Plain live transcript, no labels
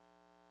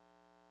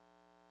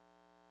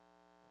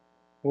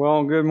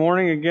Well, good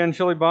morning again,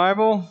 Chili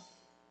Bible.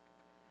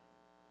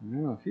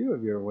 A few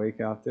of you are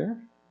awake out there.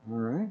 All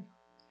right.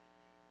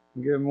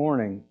 Good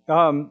morning.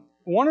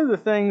 One of the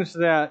things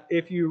that,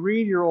 if you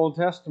read your Old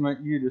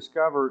Testament, you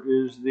discover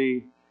is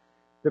the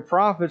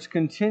prophets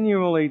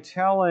continually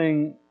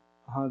telling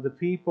the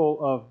people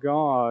of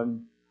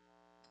God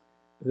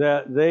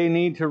that they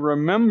need to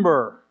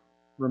remember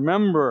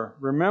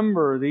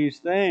these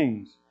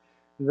things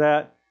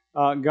that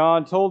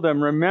God told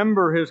them.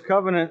 Remember His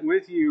covenant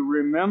with you.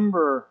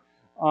 Remember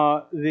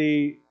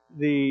the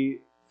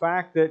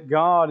fact that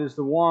God is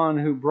the one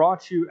who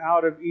brought you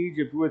out of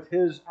Egypt with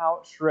His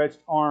outstretched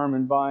arm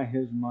and by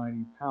His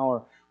mighty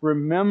power.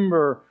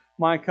 Remember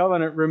my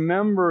covenant.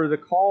 Remember the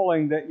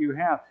calling that you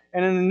have.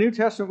 And in the New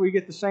Testament, we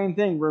get the same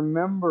thing.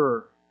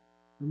 Remember.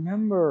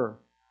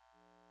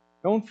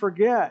 Don't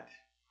forget.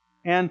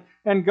 And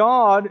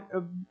God,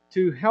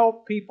 to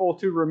help people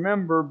to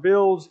remember,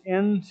 builds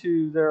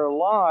into their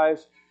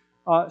lives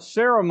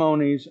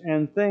ceremonies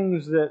and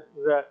things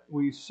that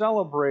we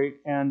celebrate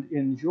and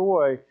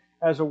enjoy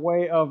as a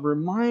way of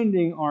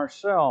reminding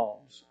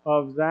ourselves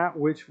of that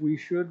which we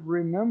should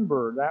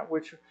remember, that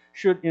which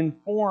should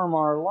inform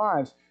our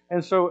lives.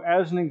 And so,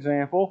 as an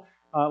example,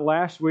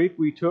 last week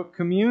we took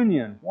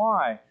communion.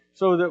 Why?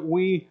 So that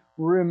we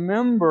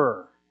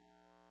remember.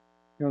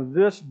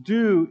 This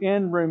do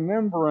in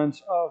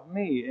remembrance of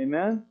me.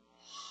 Amen?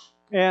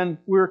 And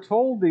we're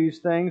told these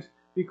things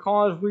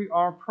because we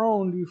are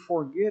prone to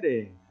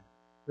forgetting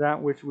that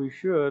which we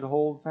should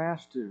hold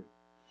fast to.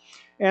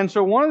 And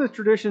so one of the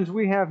traditions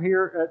we have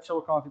here at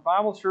Chillicothe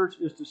Bible Church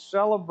is to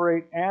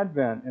celebrate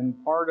Advent.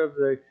 And part of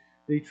the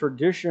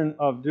tradition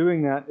of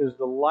doing that is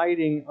the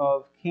lighting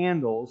of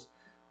candles.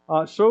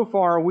 So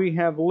far we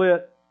have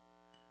lit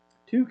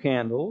 2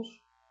 candles.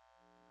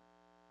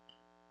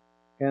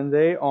 And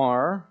they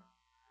are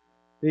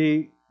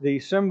the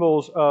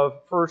symbols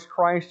of first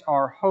Christ,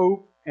 our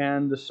hope,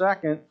 and the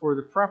second for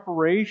the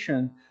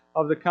preparation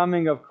of the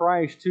coming of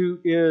Christ, who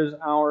is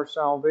our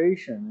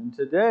salvation. And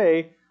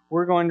today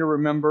we're going to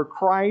remember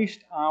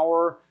Christ,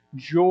 our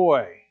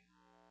joy.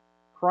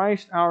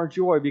 Christ, our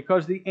joy,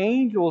 because the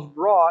angels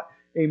brought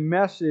a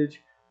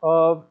message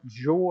of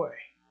joy.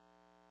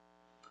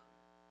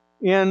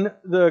 In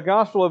the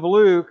Gospel of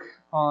Luke,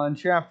 on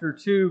chapter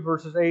 2,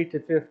 verses 8 to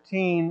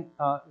 15,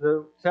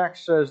 the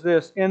text says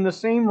this: In the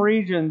same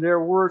region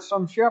there were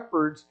some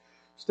shepherds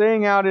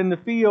staying out in the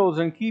fields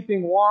and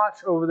keeping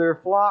watch over their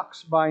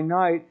flocks by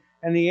night.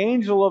 And the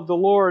angel of the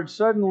Lord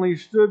suddenly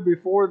stood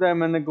before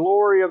them, and the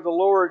glory of the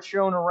Lord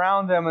shone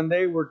around them, and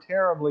they were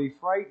terribly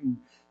frightened.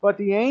 But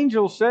the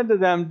angel said to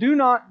them, Do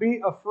not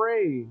be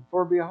afraid,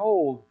 for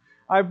behold,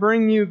 I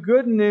bring you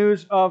good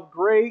news of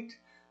great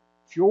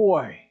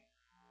joy,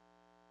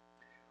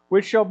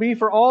 which shall be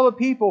for all the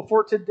people.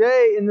 For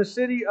today in the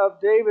city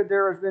of David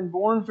there has been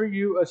born for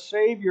you a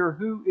Savior,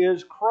 who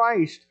is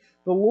Christ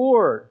the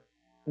Lord.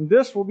 And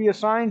this will be a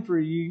sign for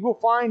you. You will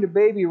find a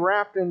baby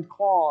wrapped in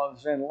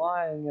cloths and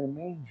lying in a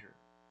manger.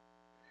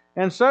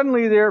 And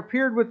suddenly there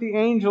appeared with the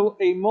angel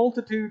a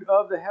multitude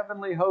of the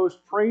heavenly host,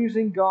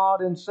 praising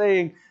God and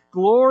saying,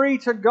 Glory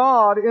to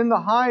God in the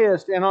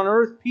highest, and on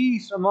earth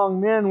peace among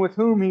men with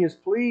whom He is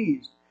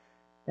pleased.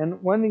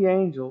 And when the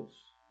angels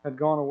had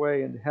gone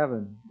away into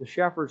heaven, the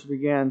shepherds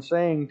began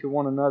saying to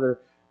one another,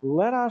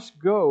 Let us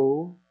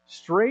go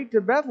straight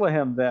to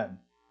Bethlehem then,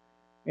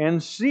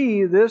 and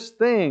see this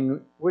thing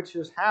which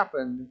has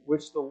happened,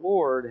 which the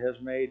Lord has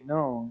made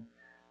known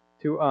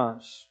to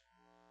us.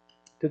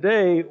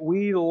 Today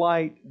we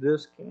light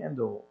this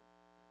candle,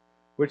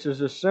 which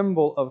is a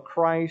symbol of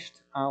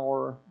Christ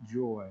our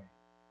joy.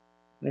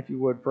 And if you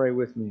would, pray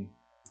with me.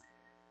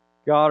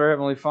 God, our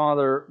Heavenly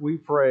Father, we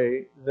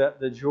pray that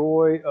the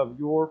joy of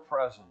your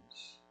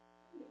presence,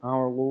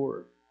 our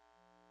Lord,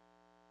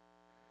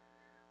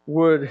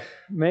 would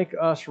make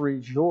us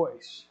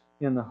rejoice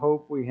in the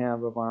hope we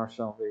have of our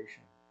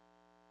salvation.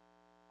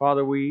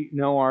 Father, we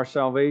know our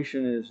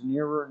salvation is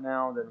nearer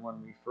now than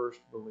when we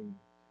first believed,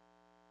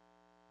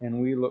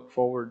 and we look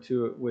forward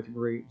to it with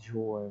great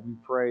joy. We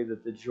pray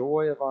that the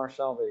joy of our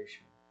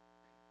salvation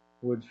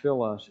would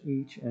fill us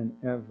each and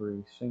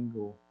every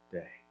single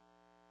day.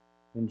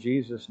 In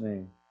Jesus'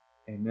 name,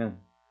 amen.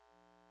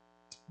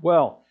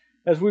 Well,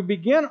 as we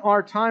begin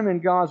our time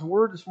in God's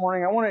Word this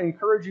morning, I want to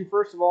encourage you,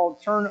 first of all,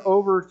 to turn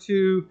over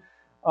to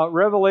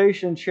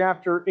Revelation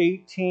chapter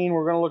 18.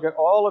 We're going to look at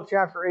all of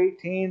chapter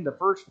 18, the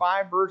first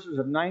 5 verses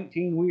of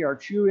 19. We are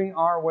chewing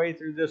our way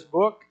through this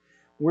book.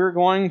 We're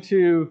going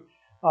to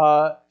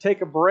take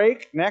a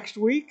break next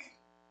week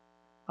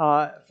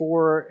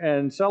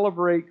and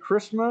celebrate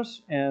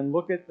Christmas and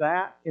look at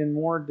that in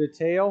more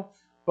detail.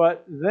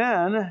 But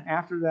then,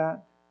 after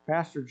that,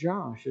 Pastor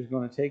Josh is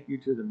going to take you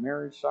to the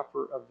marriage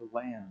supper of the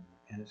Lamb,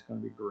 and it's going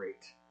to be great.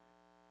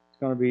 It's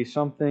going to be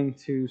something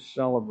to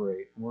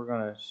celebrate. We're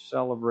going to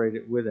celebrate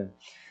it with him.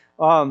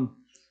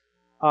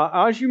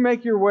 As you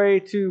make your way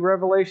to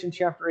Revelation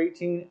chapter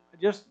 18,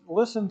 just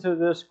listen to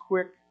this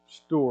quick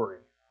story.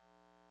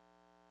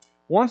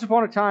 Once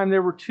upon a time,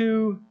 there were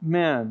 2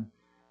 men,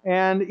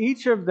 And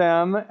each of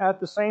them at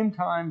the same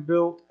time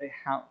built a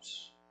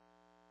house.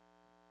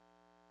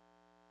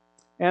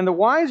 And the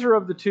wiser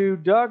of the two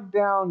dug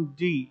down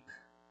deep,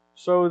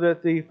 so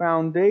that the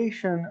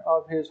foundation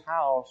of his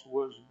house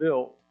was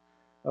built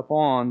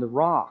upon the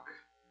rock.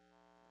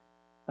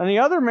 And the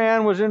other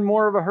man was in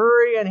more of a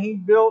hurry, and he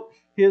built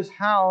his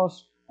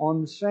house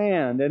on the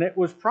sand. And it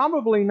was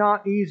probably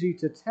not easy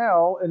to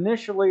tell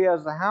initially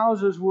as the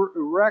houses were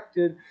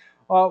erected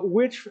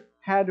which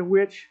had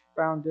which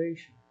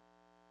foundation.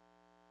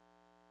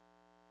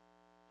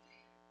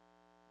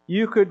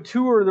 You could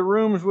tour the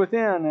rooms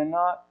within and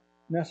not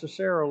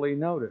necessarily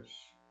notice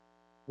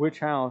which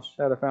house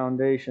had a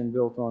foundation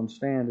built on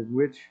sand and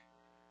which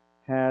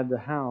had the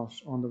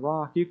house on the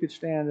rock. You could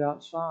stand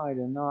outside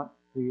and not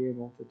be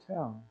able to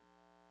tell.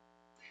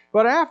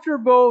 But after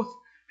both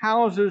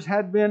houses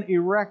had been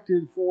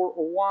erected for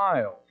a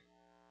while,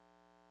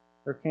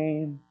 there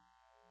came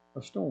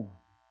a storm.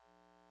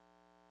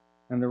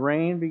 And the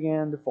rain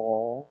began to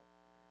fall,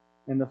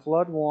 and the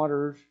flood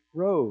waters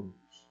rose.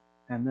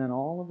 And then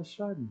all of a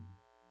sudden,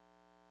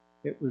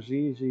 it was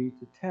easy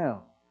to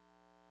tell.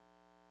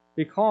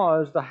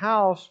 Because the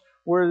house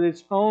where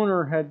its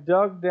owner had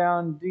dug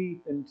down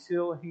deep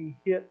until he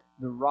hit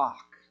the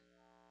rock,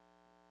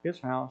 his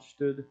house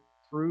stood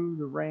through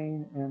the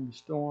rain and the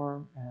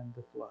storm and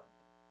the flood.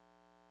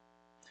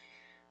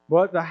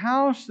 But the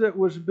house that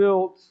was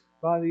built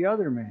by the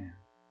other man,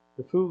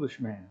 the foolish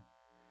man,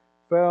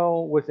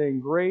 fell with a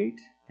great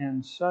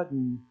and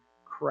sudden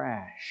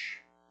crash,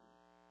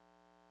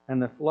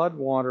 and the flood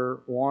water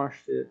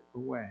washed it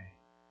away.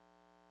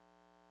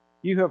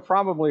 You have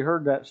probably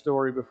heard that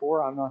story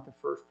before. I'm not the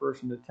first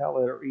person to tell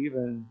it, or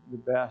even the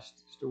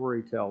best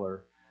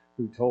storyteller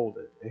who told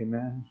it.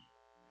 Amen.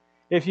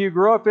 If you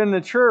grew up in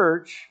the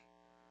church,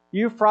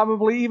 you've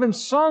probably even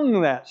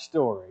sung that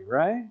story,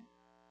 right?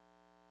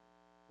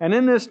 And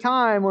in this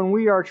time when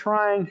we are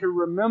trying to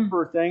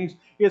remember things,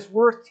 it's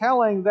worth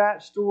telling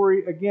that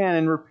story again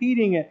and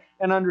repeating it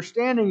and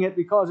understanding it,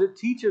 because it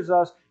teaches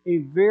us a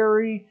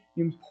very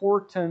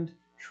important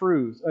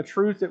truth, a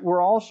truth that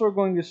we're also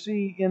going to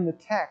see in the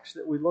text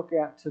that we look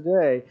at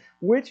today,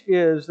 which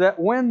is that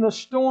when the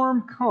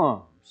storm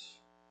comes,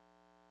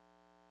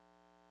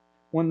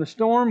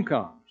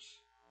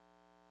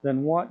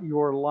 then what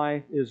your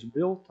life is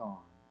built on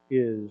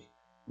is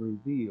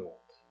revealed.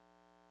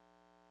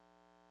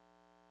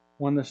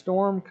 When the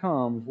storm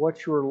comes,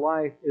 what your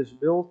life is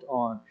built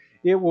on,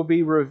 it will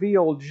be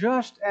revealed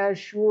just as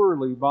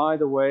surely, by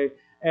the way,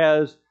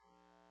 as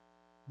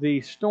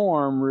the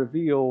storm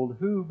revealed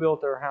who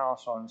built their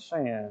house on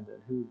sand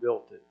and who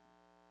built it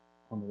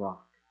on the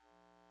rock.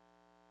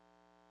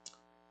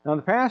 Now,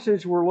 the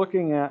passage we're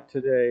looking at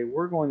today,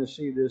 we're going to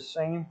see this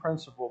same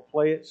principle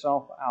play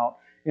itself out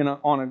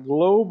on a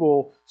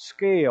global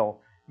scale,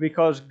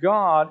 because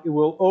God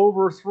will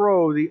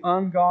overthrow the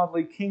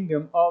ungodly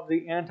kingdom of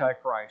the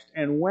Antichrist.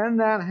 And when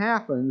that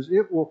happens,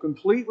 it will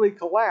completely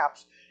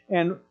collapse.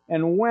 And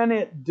when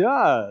it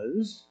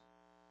does,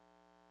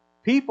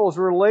 people's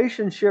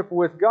relationship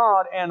with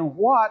God and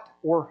what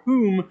or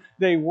whom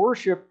they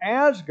worship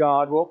as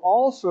God will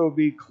also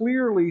be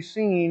clearly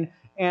seen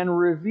and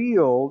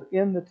revealed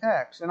in the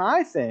text. And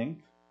I think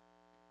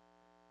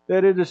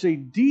that it is a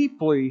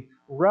deeply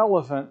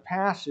relevant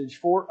passage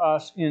for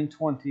us in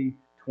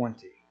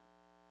 2020.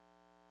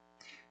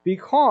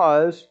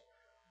 Because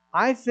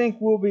I think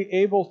we'll be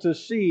able to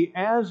see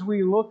as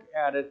we look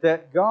at it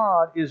that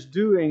God is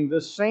doing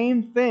the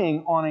same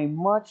thing on a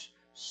much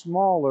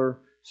smaller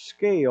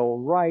scale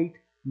right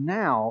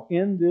now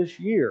in this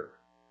year.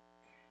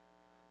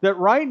 That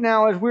right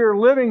now, as we are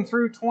living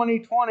through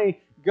 2020,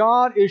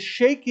 God is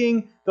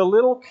shaking the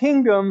little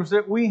kingdoms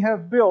that we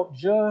have built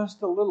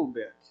just a little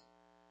bit,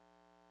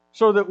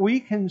 so that we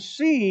can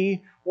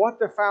see what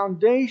the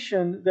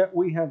foundation that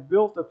we have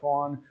built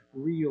upon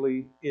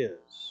really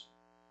is.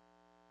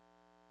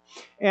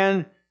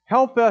 And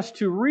help us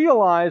to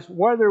realize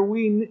whether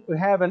we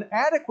have an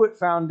adequate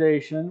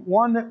foundation,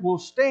 one that will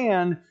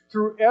stand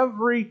through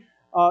every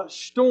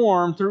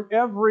storm, through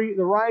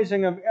the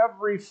rising of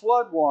every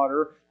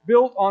floodwater,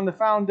 built on the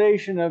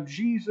foundation of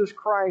Jesus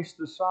Christ,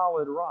 the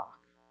solid rock.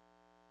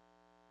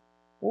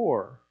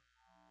 Or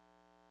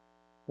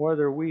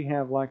whether we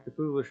have, like the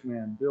foolish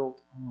man,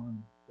 built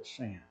on the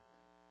sand.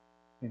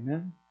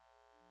 Amen?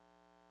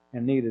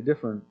 And need a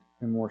different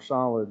and more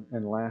solid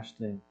and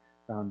lasting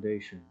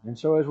foundation. And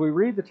so as we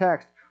read the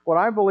text, what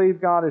I believe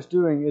God is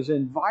doing is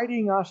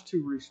inviting us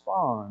to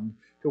respond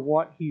to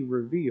what He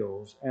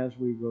reveals as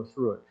we go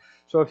through it.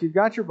 So if you've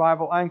got your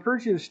Bible, I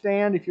encourage you to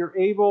stand if you're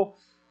able,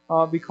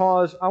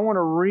 because I want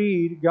to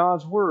read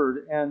God's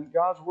Word, and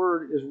God's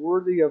Word is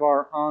worthy of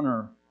our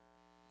honor.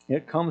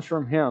 It comes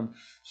from Him.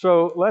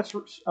 So let's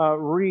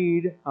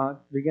read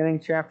beginning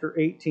chapter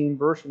 18,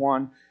 verse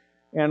 1,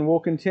 and we'll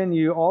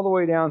continue all the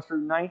way down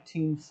through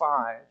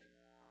 19:5.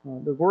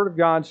 The Word of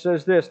God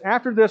says this: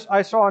 "After this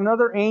I saw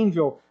another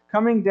angel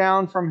coming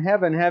down from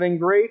heaven, having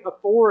great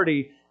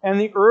authority, and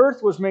the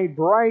earth was made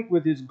bright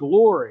with his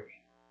glory.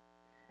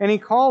 And he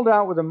called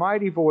out with a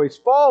mighty voice,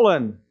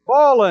 'Fallen,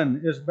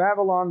 Fallen is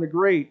Babylon the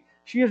Great.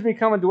 She has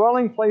become a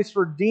dwelling place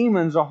for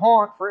demons, a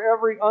haunt for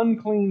every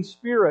unclean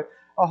spirit,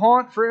 a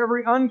haunt for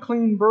every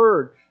unclean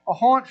bird, a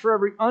haunt for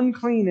every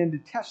unclean and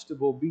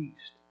detestable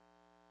beast.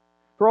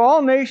 For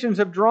all nations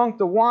have drunk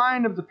the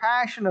wine of the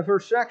passion of her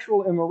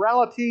sexual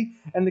immorality,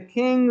 and the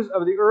kings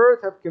of the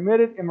earth have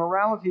committed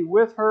immorality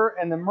with her,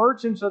 and the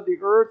merchants of the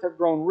earth have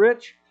grown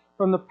rich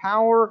from the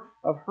power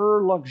of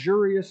her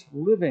luxurious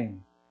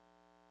living.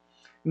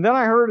 And then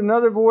I heard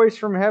another voice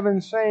from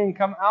heaven saying,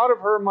 Come out of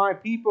her, my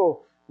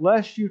people,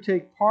 lest you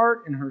take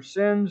part in her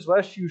sins,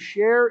 lest you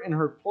share in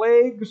her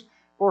plagues,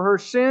 for her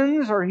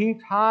sins are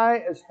heaped high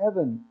as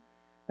heaven,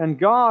 and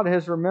God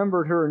has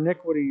remembered her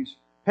iniquities.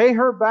 Pay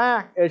her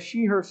back as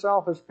she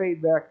herself has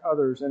paid back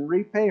others, and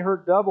repay her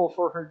double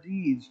for her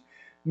deeds.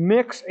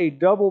 Mix a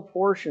double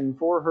portion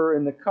for her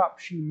in the cup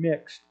she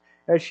mixed,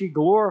 as she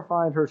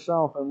glorified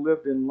herself and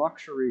lived in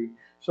luxury.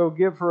 So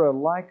give her a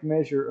like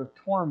measure of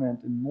torment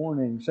and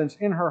mourning, since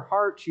in her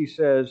heart she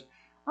says,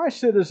 I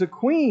sit as a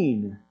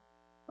queen.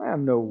 I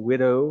am no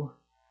widow,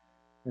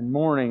 and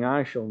mourning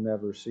I shall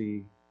never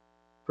see.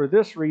 For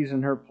this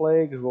reason her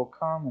plagues will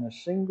come in a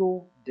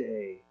single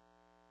day.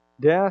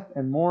 Death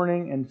and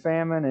mourning and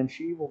famine, and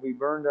she will be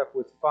burned up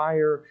with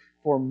fire,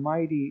 for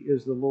mighty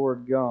is the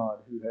Lord God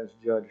who has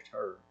judged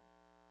her.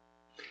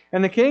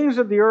 And the kings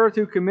of the earth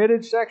who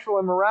committed sexual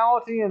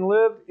immorality and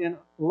lived in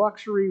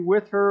luxury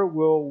with her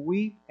will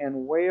weep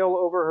and wail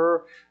over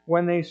her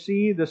when they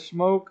see the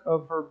smoke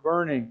of her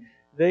burning.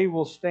 They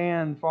will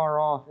stand far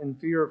off in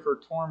fear of her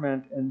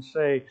torment and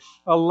say,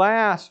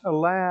 Alas,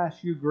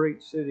 alas, you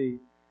great city,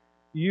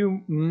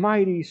 you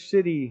mighty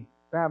city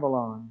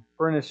Babylon,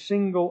 for in a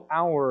single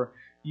hour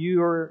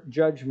your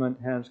judgment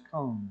has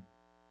come.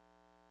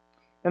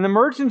 And the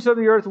merchants of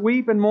the earth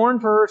weep and mourn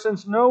for her,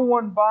 since no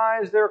one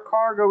buys their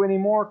cargo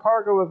anymore,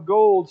 cargo of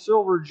gold,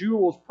 silver,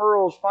 jewels,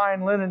 pearls,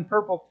 fine linen,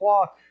 purple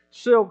cloth,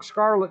 silk,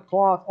 scarlet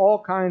cloth, all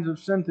kinds of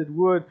scented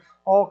wood,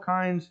 all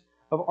kinds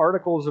of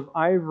articles of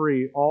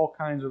ivory, all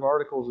kinds of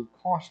articles of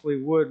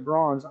costly wood,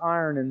 bronze,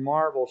 iron, and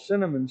marble,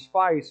 cinnamon,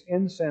 spice,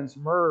 incense,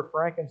 myrrh,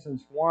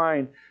 frankincense,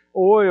 wine,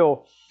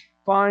 oil,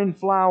 fine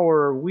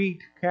flour,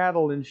 wheat,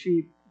 cattle and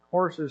sheep,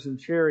 horses and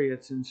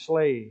chariots and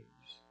slaves,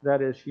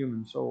 that is,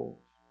 human souls.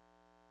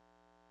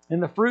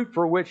 And the fruit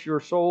for which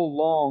your soul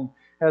longed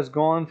has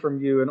gone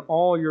from you, and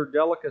all your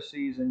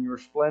delicacies and your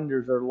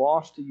splendors are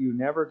lost to you,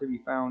 never to be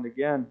found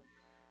again.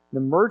 The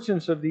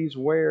merchants of these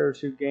wares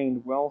who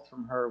gained wealth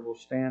from her will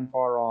stand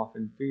far off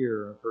in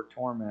fear of her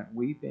torment,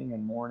 weeping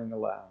and mourning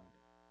aloud.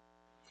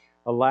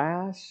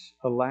 Alas,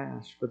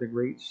 alas, for the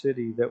great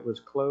city that was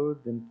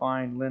clothed in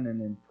fine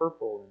linen and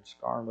purple and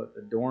scarlet,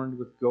 adorned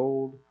with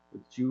gold,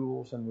 with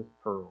jewels, and with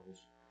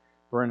pearls.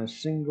 For in a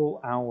single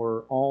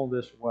hour all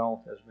this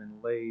wealth has been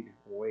laid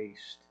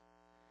waste.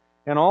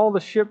 And all the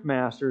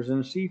shipmasters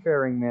and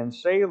seafaring men,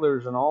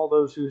 sailors, and all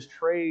those whose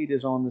trade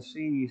is on the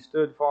sea,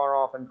 stood far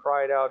off and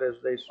cried out as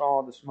they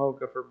saw the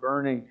smoke of her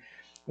burning,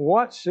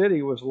 What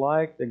city was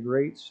like the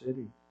great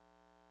city?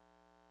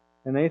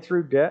 And they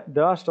threw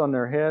dust on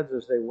their heads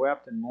as they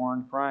wept and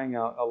mourned, crying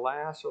out,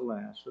 Alas,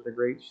 alas, for the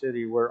great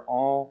city, where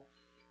all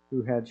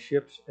who had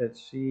ships at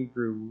sea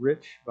grew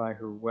rich by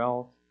her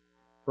wealth.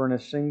 For in a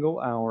single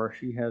hour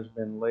she has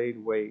been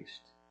laid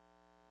waste.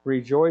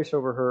 Rejoice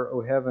over her,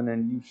 O heaven,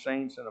 and you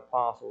saints and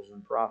apostles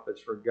and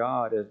prophets, for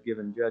God has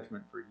given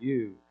judgment for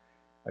you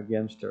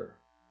against her.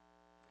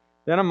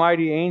 Then a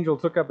mighty angel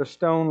took up a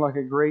stone like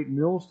a great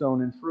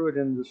millstone and threw it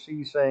into the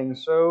sea, saying,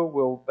 So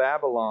will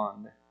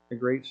Babylon, the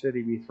great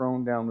city, be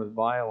thrown down with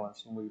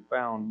violence, and be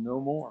found no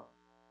more.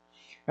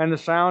 And the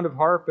sound of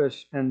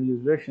harpists and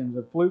musicians,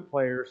 of flute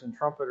players and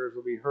trumpeters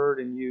will be heard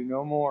in you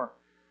no more.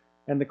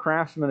 And the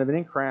craftsmen of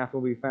any craft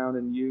will be found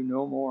in you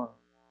no more.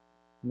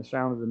 And the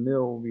sound of the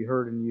mill will be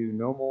heard in you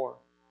no more.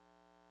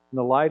 And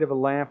the light of a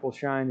lamp will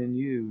shine in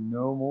you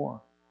no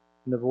more.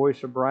 And the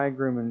voice of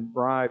bridegroom and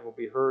bride will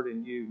be heard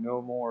in you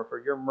no more.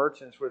 For your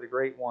merchants were the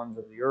great ones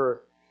of the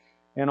earth,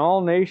 and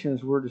all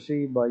nations were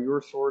deceived by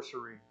your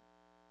sorcery.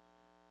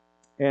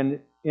 And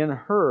in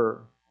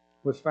her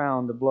was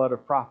found the blood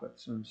of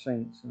prophets and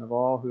saints and of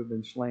all who have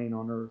been slain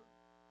on earth.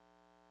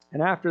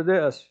 And after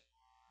this,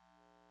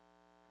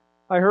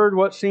 I heard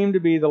what seemed to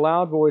be the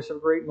loud voice of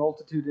a great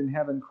multitude in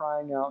heaven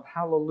crying out,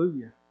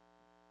 Hallelujah!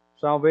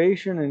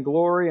 Salvation and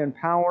glory and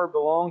power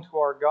belong to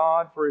our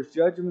God, for his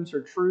judgments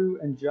are true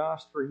and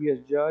just, for he has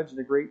judged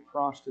the great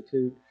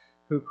prostitute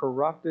who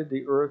corrupted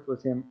the earth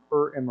with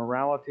her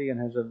immorality and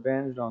has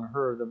avenged on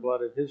her the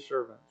blood of his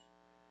servants.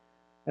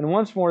 And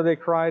once more they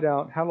cried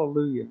out,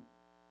 Hallelujah!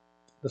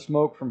 The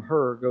smoke from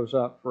her goes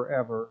up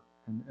forever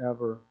and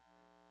ever.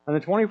 And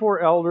the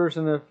 24 elders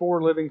and the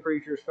 4 living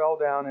creatures fell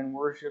down and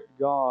worshipped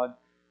God,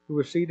 who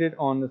was seated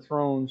on the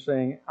throne,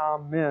 saying,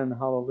 Amen,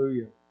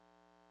 Hallelujah.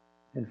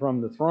 And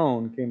from the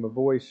throne came a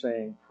voice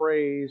saying,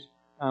 Praise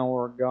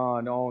our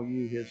God, all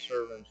you his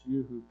servants,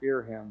 you who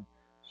fear him,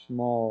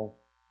 small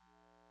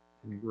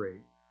and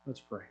great. Let's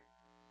pray.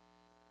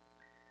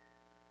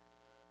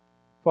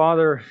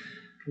 Father,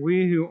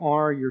 we who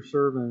are your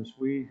servants,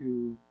 we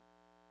who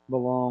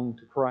belong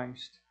to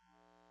Christ,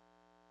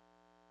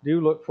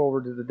 do look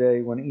forward to the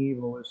day when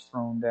evil is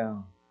thrown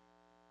down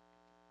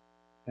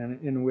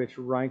and in which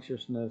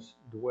righteousness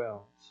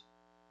dwells.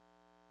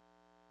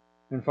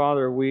 And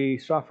Father, we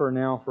suffer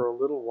now for a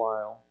little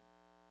while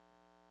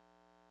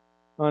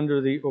under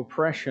the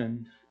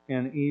oppression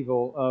and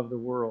evil of the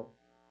world.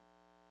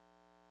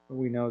 But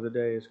we know the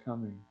day is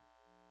coming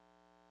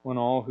when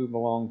all who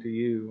belong to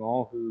you,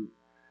 all who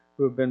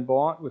have been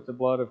bought with the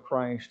blood of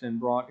Christ and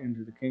brought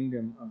into the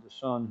kingdom of the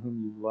Son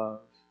whom you love,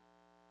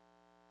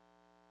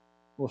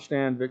 will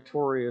stand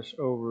victorious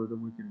over the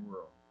wicked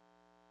world.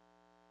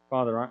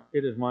 Father,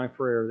 it is my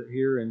prayer that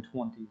here in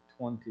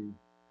 2020,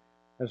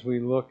 as we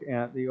look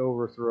at the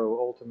overthrow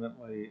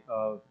ultimately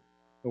of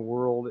the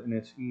world and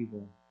its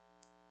evil,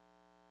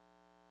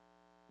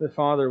 that,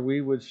 Father,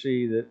 we would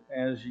see that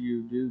as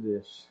you do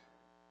this,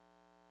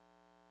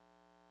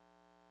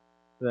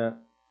 that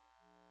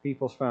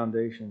people's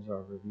foundations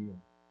are revealed.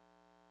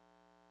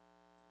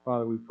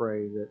 Father, we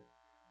pray that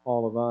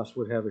all of us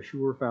would have a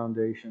sure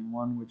foundation,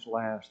 one which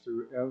lasts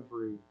through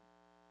every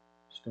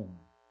storm,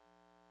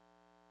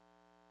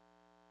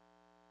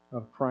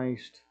 of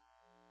Christ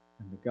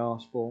and the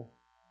gospel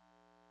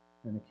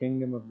and the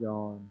kingdom of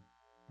God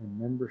and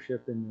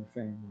membership in your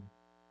family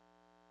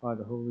by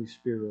the Holy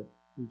Spirit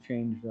who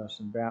changed us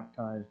and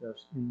baptized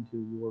us into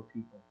your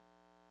people.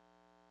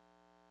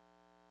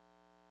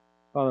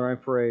 Father, I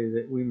pray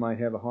that we might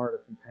have a heart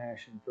of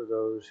compassion for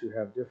those who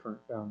have different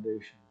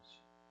foundations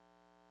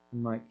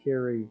and might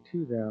carry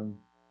to them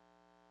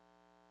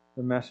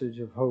the message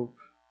of hope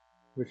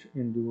which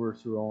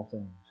endures through all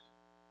things.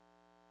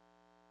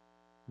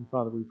 And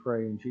Father, we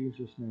pray in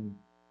Jesus' name,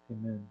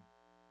 amen.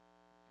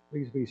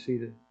 Please be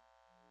seated.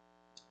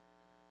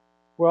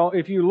 Well,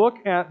 if you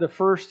look at the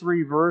first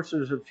 3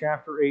 verses of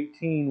chapter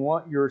 18,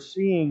 what you're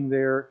seeing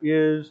there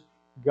is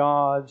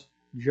God's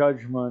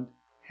judgment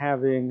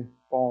having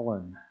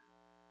fallen.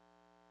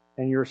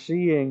 And you're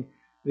seeing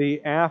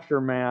the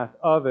aftermath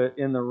of it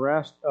in the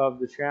rest of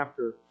the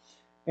chapter.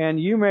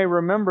 And you may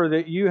remember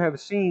that you have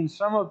seen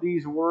some of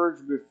these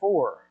words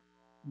before.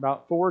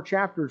 About 4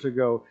 chapters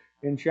ago,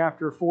 in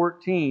chapter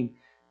 14,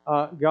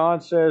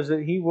 God says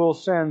that He will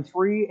send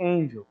 3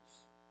 angels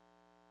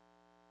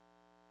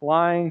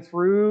flying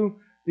through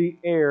the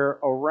air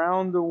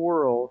around the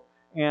world,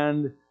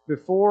 and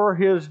before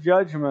His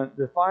judgment,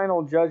 the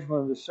final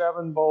judgment of the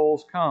 7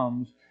 bowls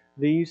comes,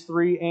 these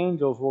 3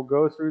 angels will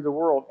go through the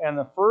world, and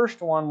the first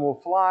one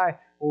will fly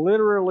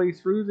literally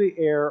through the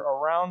air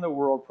around the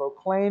world,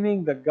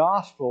 proclaiming the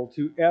gospel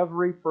to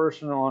every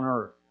person on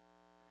earth.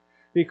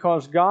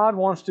 Because God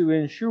wants to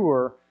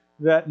ensure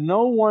that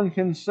no one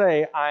can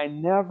say, I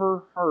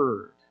never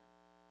heard.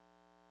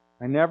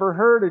 I never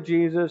heard of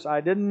Jesus.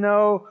 I didn't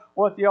know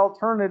what the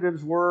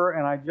alternatives were,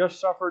 and I just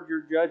suffered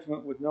your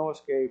judgment with no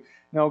escape.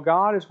 No,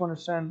 God is going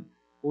to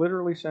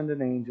literally send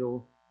an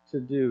angel to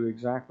do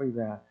exactly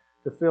that,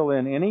 to fill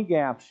in any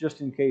gaps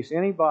just in case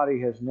anybody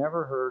has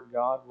never heard.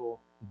 God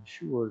will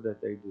ensure that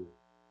they do.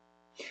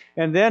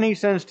 And then He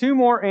sends 2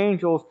 more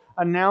angels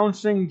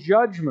announcing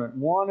judgment,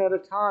 one at a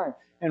time.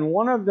 And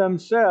one of them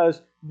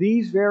says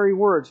these very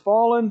words,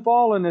 "Fallen,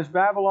 fallen is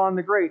Babylon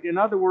the Great." In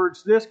other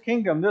words, this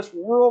kingdom, this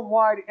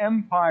worldwide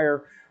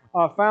empire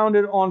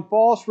founded on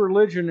false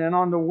religion and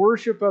on the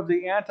worship of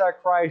the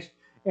Antichrist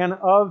and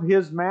of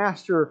his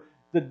master,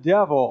 the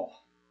devil.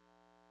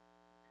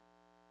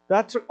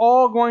 That's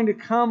all going to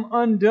come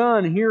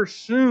undone here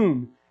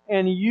soon.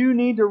 And you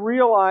need to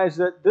realize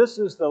that this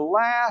is the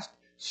last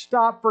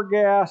stop for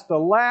gas, the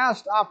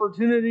last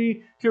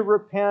opportunity to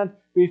repent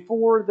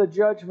before the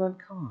judgment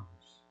comes.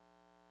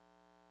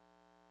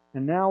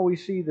 And now we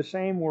see the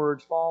same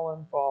words,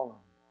 fallen, fallen,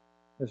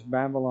 as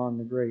Babylon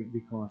the Great,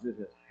 because it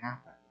has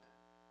happened.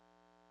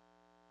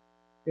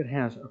 It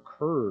has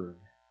occurred.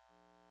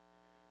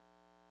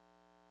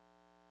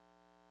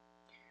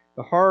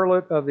 The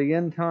harlot of the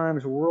end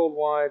times,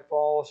 worldwide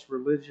false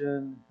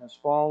religion, has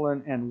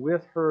fallen, and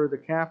with her the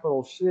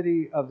capital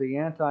city of the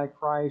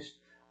Antichrist,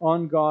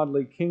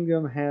 ungodly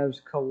kingdom,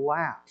 has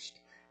collapsed.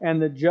 And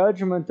the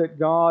judgment that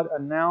God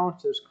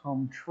announced has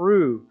come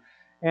true.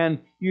 And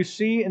you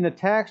see in the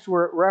text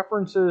where it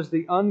references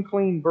the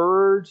unclean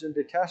birds and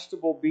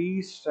detestable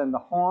beasts and the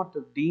haunt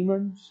of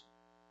demons.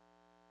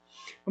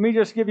 Let me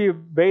just give you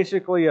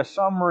basically a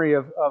summary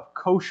of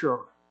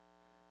kosher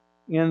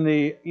in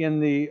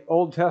the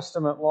Old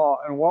Testament law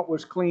and what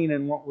was clean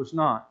and what was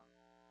not.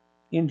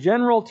 In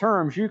general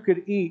terms, you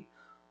could eat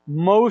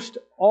most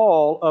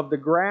all of the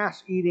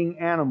grass-eating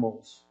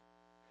animals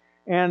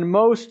and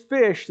most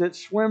fish that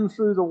swim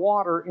through the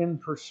water in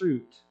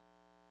pursuit.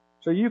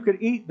 So you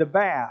could eat the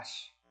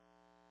bass,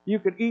 you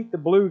could eat the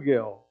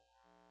bluegill,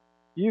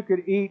 you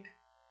could eat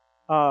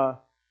the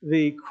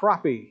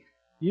crappie,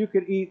 you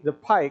could eat the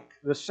pike,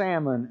 the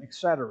salmon,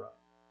 etc.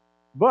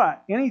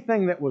 But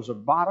anything that was a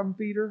bottom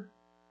feeder,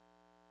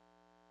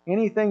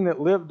 anything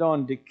that lived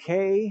on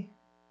decay,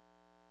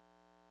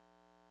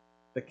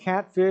 the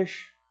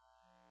catfish,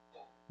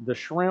 the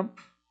shrimp,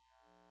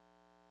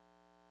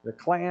 the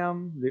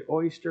clam, the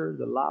oyster,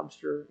 the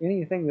lobster,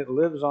 anything that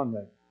lives on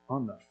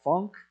the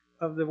funk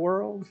of the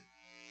world,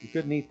 You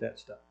couldn't eat that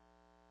stuff.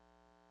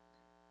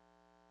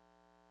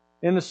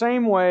 In the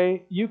same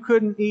way, you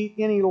couldn't eat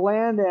any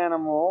land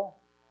animal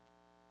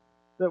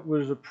that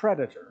was a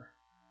predator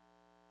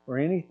or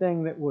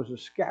anything that was a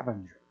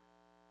scavenger.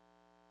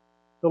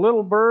 The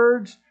little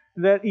birds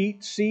that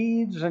eat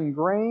seeds and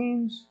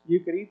grains, you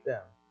could eat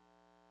them.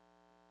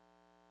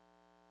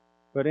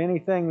 But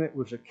anything that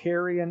was a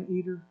carrion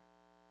eater,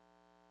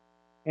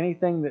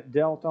 anything that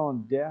dealt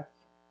on death,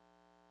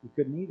 you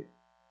couldn't eat it.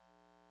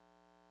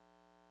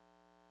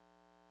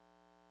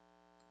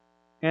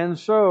 And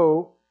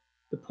so,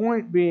 the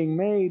point being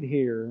made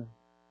here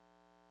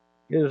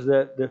is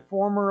that the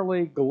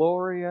formerly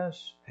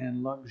glorious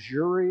and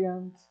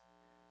luxuriant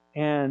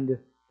and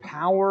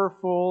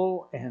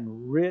powerful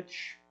and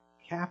rich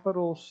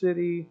capital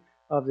city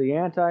of the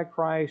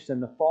Antichrist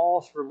and the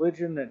false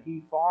religion that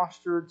he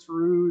fostered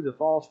through the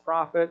false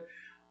prophet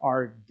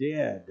are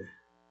dead.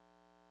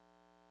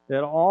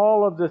 That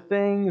all of the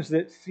things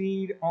that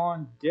feed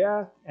on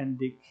death and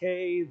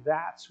decay,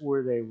 that's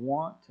where they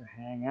want to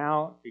hang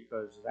out,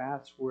 because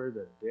that's where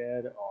the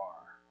dead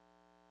are.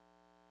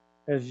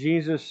 As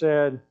Jesus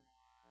said,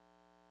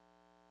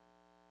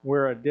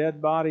 where a dead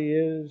body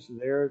is,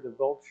 there the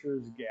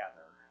vultures gather.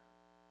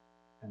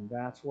 And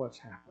that's what's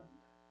happened.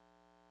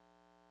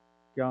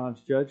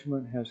 God's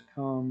judgment has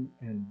come,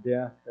 and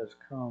death has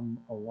come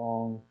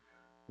along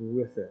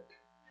with it.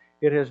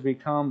 It has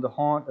become the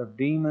haunt of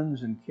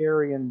demons and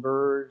carrion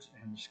birds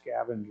and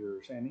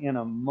scavengers. And in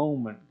a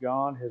moment,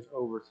 God has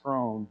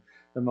overthrown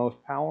the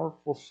most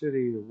powerful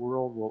city the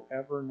world will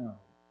ever know.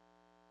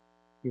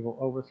 He will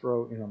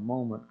overthrow in a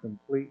moment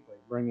completely,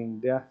 bringing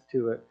death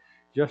to it,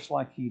 just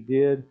like he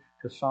did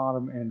to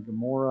Sodom and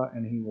Gomorrah,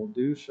 and he will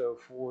do so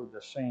for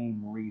the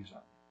same reason.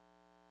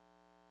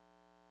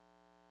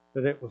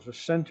 That it was a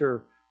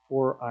center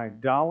for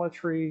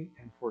idolatry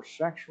and for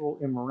sexual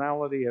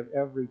immorality of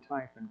every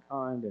type and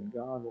kind, and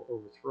God will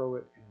overthrow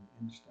it in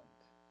an instant.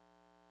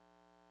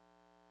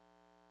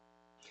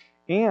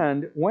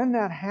 And when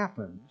that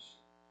happens,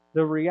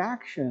 the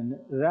reaction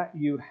that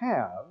you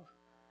have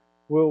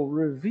will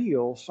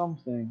reveal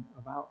something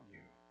about you.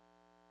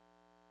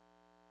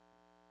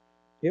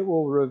 It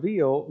will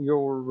reveal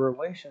your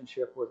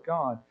relationship with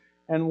God.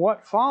 And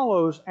what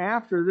follows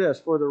after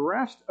this, for the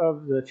rest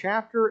of the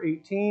chapter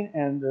 18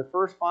 and the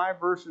first 5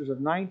 verses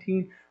of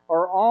 19,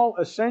 are all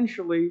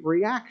essentially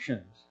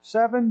reactions,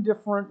 7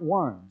 different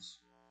ones,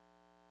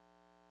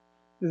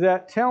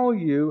 that tell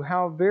you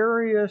how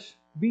various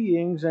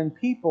beings and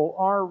people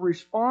are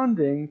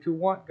responding to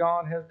what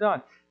God has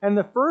done. And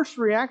the first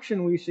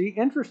reaction we see,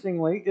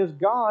 interestingly, is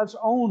God's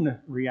own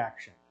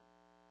reaction.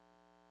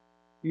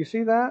 Do you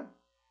see that?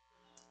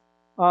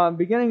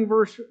 Beginning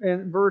verse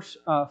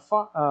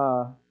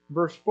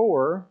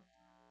 4,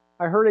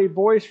 I heard a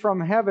voice from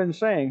heaven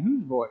saying,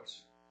 whose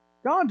voice?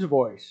 God's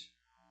voice.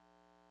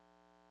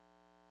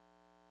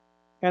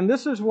 And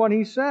this is what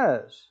he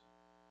says.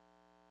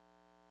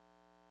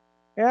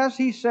 As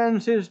he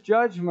sends his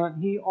judgment,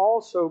 he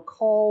also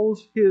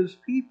calls his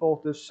people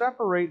to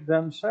separate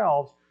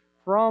themselves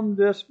from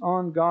this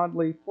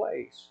ungodly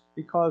place.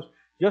 Because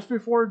just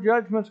before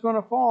judgment's going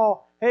to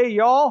fall, hey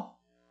y'all,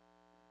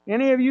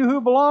 any of you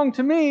who belong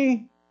to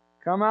me,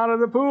 come out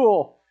of the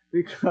pool,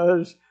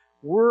 because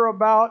we're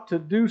about to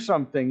do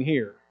something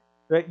here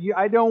that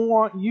I don't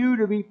want you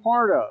to be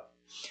part of.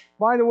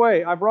 By the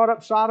way, I brought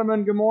up Sodom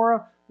and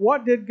Gomorrah.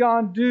 What did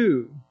God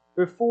do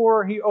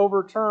before he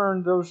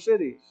overturned those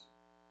cities?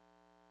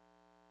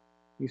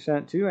 He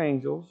sent 2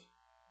 angels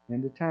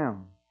into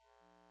town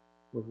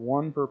with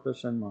one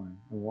purpose in mind.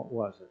 And what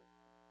was it?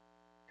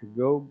 To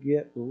go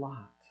get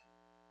Lot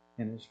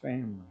and his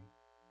family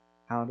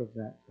out of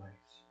that place.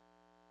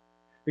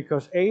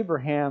 Because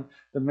Abraham,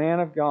 the man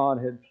of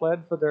God, had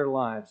pled for their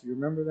lives. Do you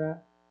remember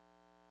that?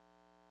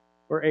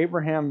 Where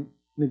Abraham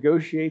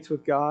negotiates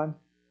with God.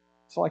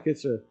 It's like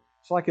it's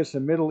a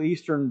Middle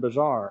Eastern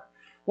bazaar.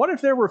 What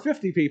if there were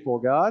 50 people,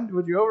 God?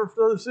 Would you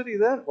overthrow the city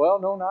then? Well,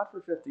 no, not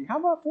for 50. How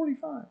about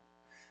 45?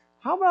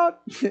 How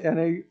about, and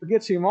he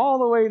gets him all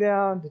the way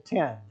down to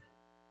 10.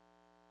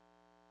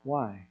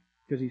 Why?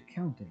 Because he's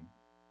counting.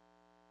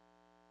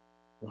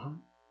 Lot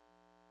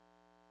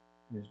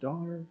and his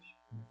daughters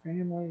and their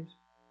families.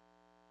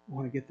 I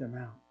want to get them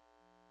out.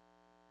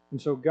 And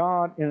so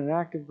God, in an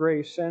act of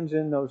grace, sends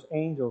in those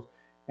angels,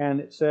 and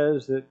it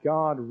says that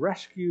God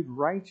rescued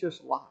righteous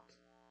Lot.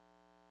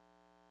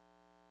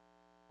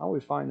 I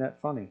always find that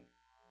funny,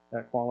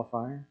 that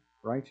qualifier,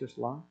 righteous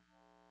Lot.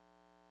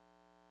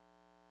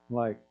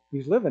 Like,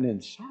 he's living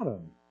in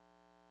Sodom,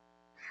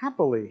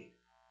 happily.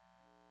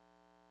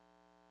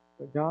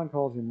 But God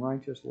calls him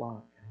righteous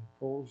Lot, and he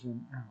pulls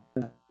him out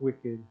of that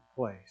wicked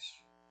place.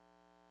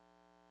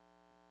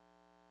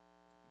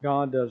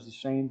 God does the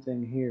same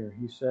thing here.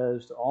 He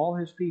says to all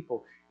his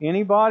people,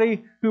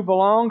 anybody who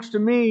belongs to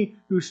me,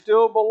 who's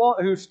still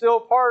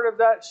part of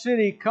that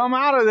city, come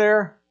out of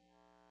there,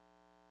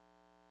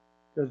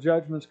 because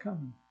judgment's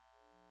coming.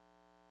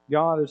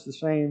 God is the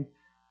same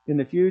in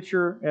the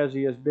future as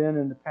he has been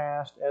in the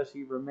past, as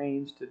he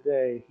remains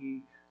today.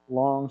 He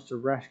longs to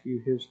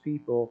rescue his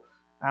people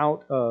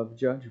out of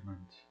judgment.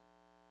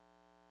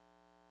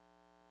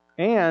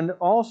 And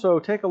also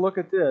take a look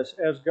at this.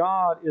 As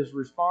God is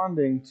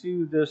responding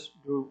to this,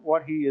 to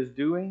what He is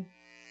doing,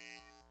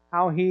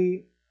 how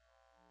He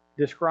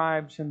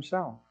describes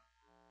Himself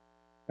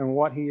and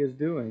what He is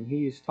doing.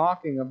 He's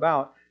talking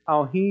about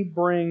how He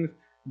brings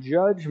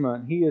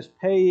judgment. He is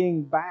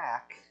paying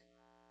back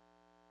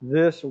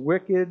this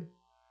wicked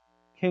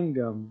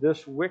kingdom,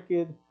 this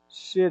wicked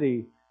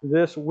city,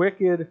 this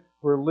wicked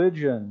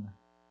religion,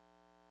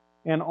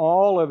 and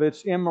all of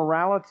its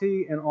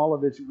immorality and all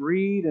of its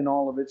greed and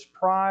all of its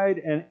pride.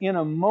 And in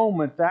a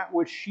moment, that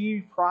which she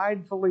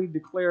pridefully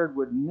declared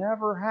would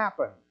never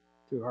happen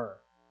to her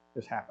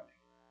is happening.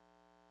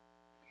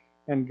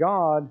 And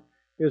God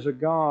is a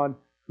God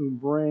who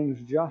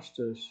brings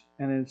justice,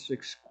 and it's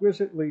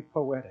exquisitely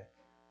poetic.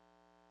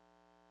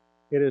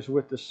 It is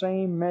with the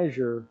same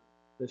measure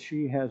that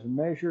she has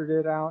measured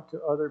it out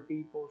to other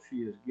people, she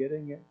is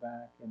getting it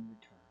back in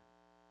return.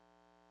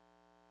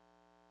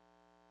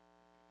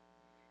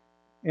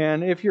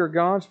 And if you're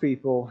God's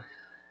people,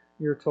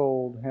 you're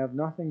told, have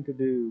nothing to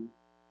do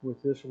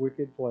with this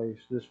wicked place,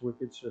 this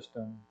wicked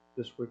system,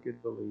 this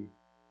wicked belief.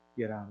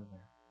 Get out of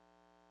there.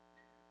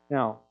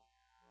 Now,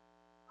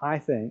 I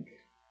think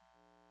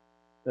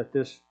that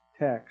this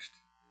text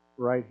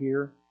right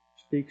here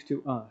speaks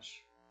to us,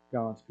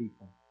 God's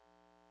people.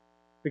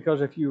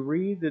 Because if you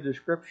read the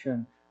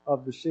description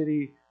of the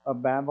city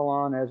of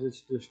Babylon as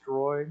it's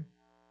destroyed,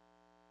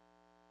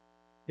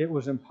 it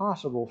was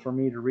impossible for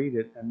me to read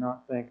it and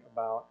not think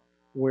about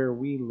where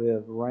we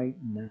live right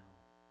now.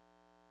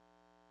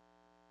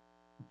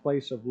 A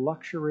place of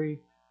luxury,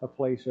 a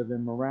place of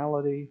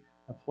immorality,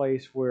 a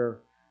place where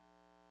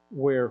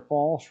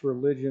false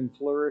religion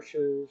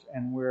flourishes,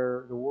 and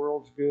where the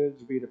world's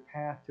goods beat a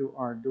path to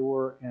our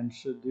door and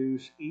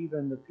seduce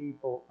even the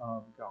people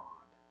of God.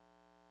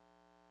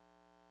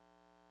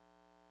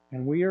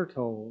 And we are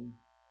told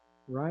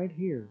right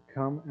here,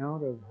 come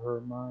out of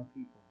her, my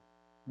people.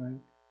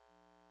 Right?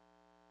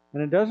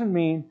 And it doesn't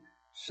mean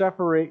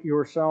separate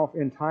yourself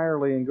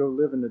entirely and go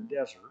live in the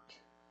desert.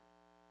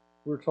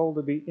 We're told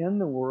to be in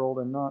the world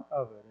and not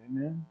of it.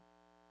 Amen?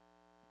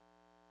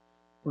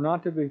 We're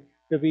not to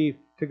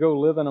go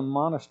live in a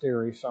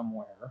monastery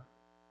somewhere.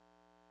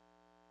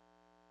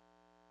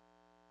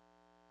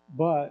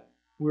 But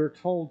we're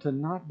told to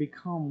not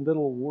become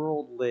little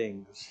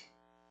worldlings.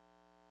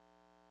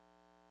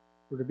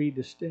 We're to be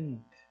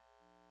distinct.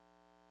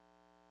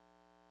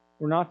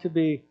 We're not to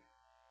be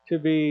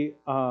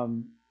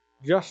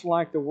just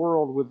like the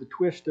world with the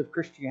twist of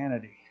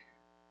Christianity.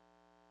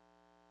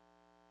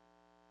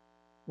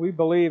 We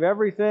believe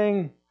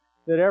everything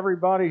that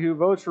everybody who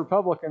votes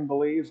Republican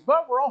believes,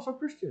 but we're also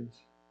Christians.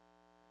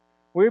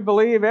 We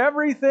believe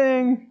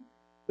everything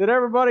that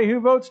everybody who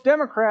votes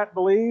Democrat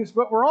believes,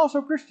 but we're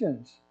also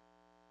Christians.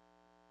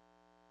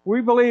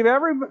 We believe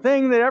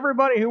everything that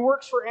everybody who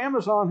works for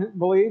Amazon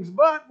believes,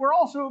 but we're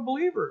also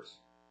believers.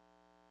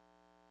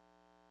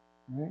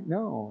 Right?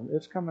 No,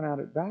 it's coming at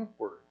it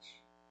backwards.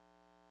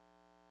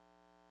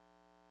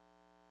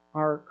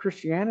 Our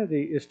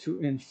Christianity is to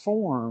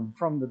inform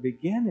from the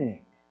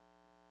beginning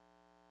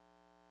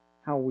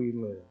how we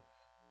live,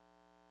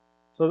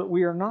 so that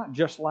we are not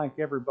just like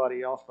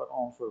everybody else, but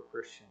also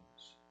Christians.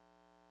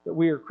 That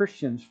we are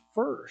Christians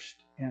first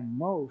and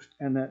most,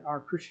 and that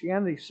our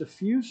Christianity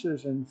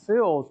suffuses and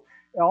fills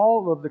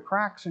all of the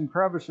cracks and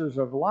crevices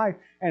of life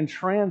and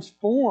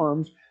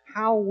transforms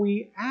how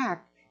we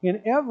act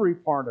in every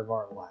part of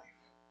our life.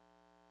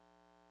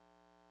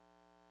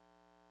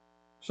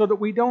 So that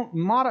we don't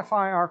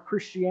modify our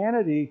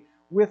Christianity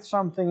with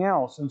something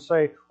else and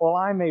say, well,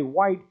 I'm a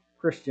white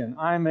Christian,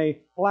 I'm a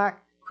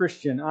black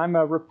Christian, I'm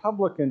a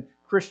Republican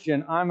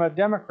Christian, I'm a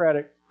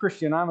Democratic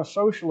Christian, I'm a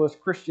socialist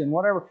Christian,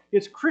 whatever.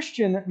 It's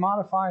Christian that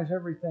modifies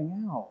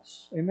everything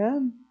else.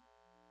 Amen?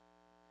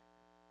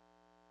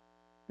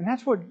 And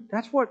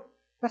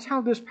that's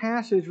how this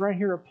passage right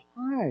here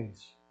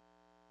applies.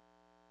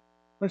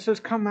 When it says,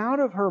 come out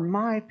of her,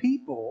 my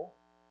people,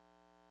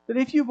 that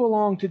if you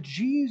belong to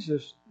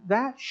Jesus,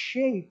 that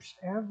shapes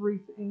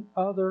everything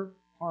other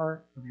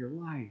part of your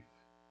life.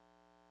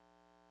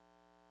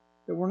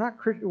 That we're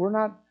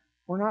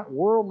not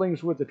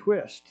worldlings with a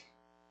twist.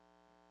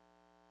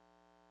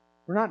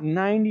 We're not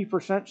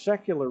 90%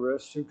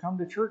 secularists who come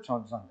to church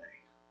on Sunday.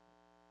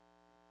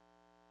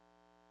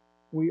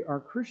 We are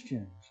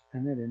Christians,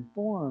 and that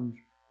informs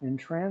and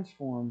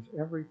transforms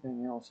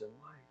everything else in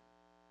life.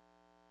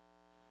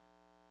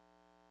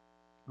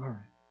 All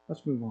right,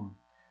 let's move on.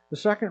 The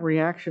second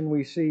reaction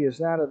we see is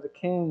that of the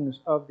kings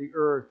of the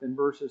earth in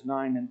verses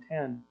 9 and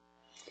 10.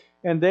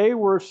 And they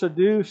were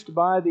seduced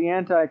by the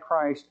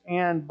Antichrist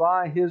and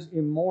by his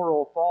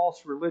immoral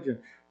false religion.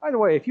 By the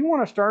way, if you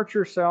want to start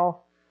yourself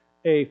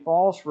a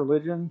false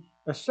religion,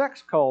 a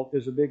sex cult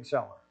is a big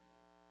seller.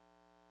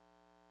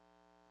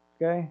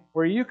 Okay?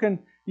 Where you can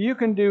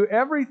do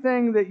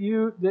everything that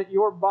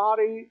your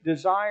body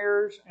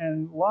desires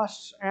and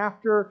lusts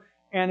after,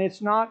 and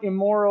it's not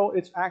immoral,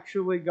 it's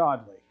actually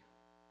godly.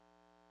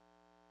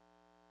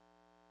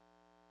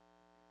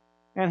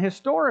 And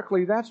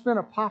historically, that's been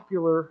a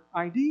popular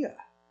idea.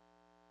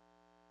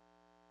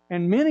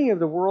 And many of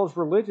the world's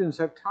religions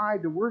have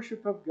tied the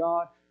worship of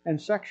God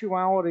and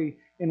sexuality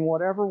in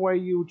whatever way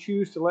you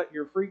choose to let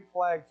your freak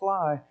flag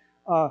fly,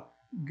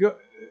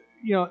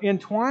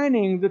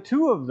 entwining the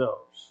two of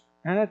those.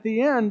 And at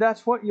the end,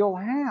 that's what you'll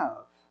have.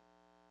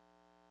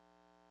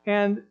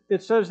 And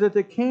it says that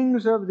the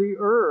kings of the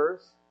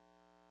earth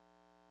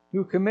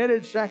who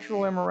committed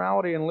sexual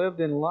immorality and lived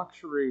in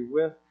luxury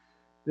with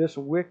this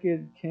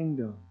wicked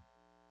kingdom,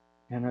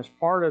 and as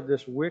part of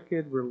this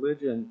wicked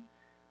religion,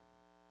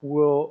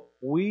 will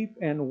weep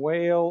and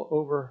wail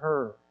over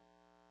her.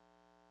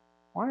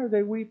 Why are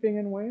they weeping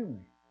and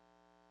wailing?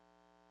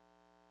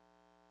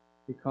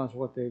 Because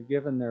what they've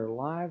given their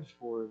lives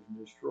for is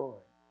destroyed.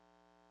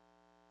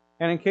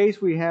 And in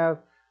case we have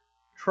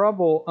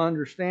trouble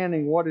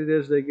understanding what it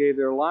is they gave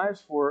their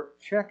lives for,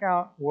 check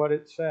out what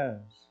it says.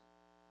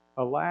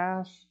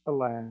 Alas,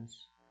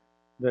 alas,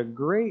 the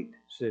great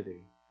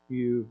city,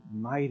 you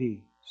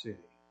mighty city,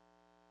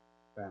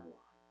 Babylon.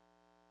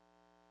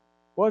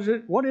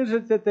 What is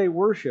it that they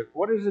worship?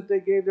 What is it they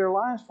gave their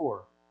lives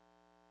for?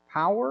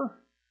 Power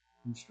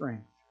and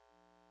strength.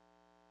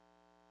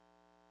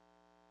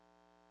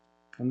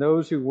 And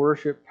those who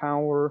worship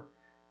power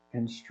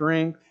and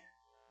strength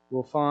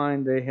will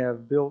find they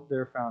have built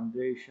their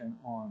foundation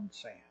on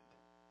sand,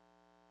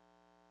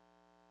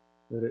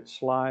 that it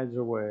slides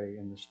away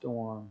in the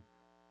storm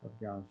of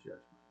God's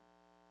judgment.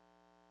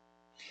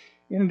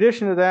 In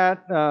addition to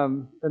that,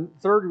 the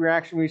third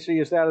reaction we see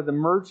is that of the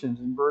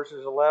merchants in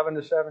verses 11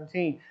 to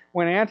 17.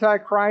 When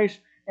Antichrist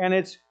and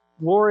its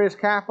glorious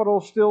capital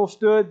still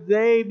stood,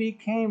 they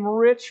became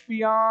rich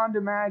beyond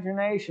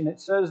imagination. It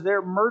says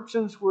their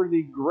merchants were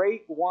the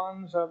great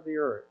ones of the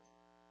earth.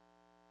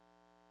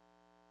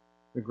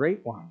 The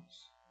great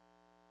ones.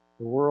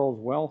 The world's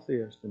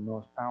wealthiest and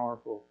most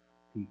powerful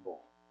people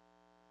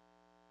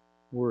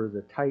were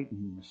the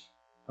titans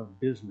of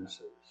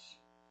businesses.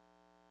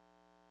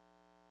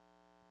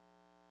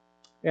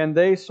 And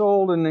they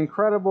sold an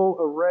incredible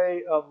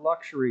array of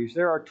luxuries.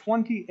 There are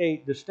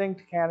 28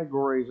 distinct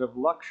categories of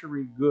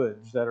luxury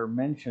goods that are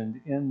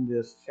mentioned in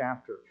this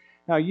chapter.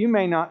 Now, you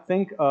may not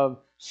think of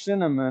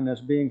cinnamon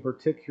as being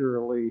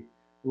particularly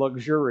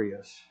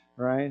luxurious,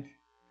 right?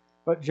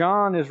 But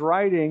John is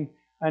writing,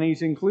 and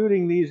he's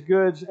including these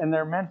goods, and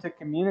they're meant to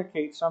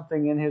communicate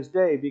something in his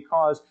day,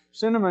 because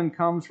cinnamon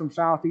comes from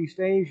Southeast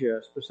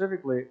Asia.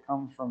 Specifically, it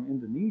comes from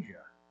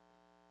Indonesia.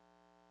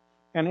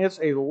 And it's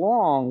a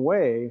long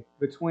way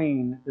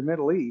between the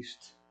Middle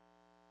East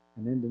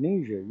and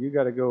Indonesia. You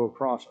got to go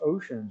across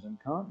oceans and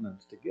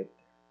continents to get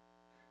there.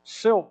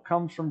 Silk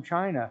comes from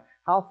China.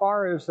 How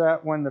far is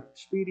that when the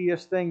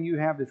speediest thing you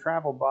have to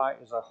travel by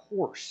is a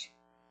horse?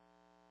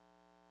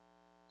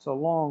 It's a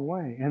long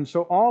way. And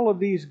so all of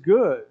these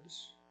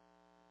goods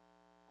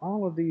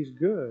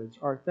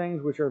are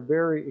things which are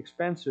very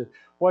expensive.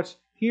 What's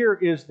here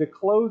is the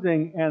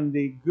clothing and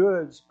the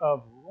goods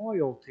of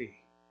royalty.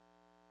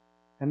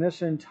 And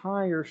this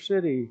entire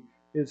city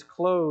is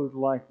clothed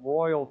like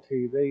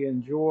royalty. They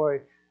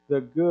enjoy the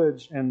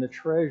goods and the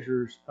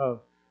treasures of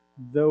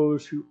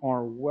those who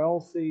are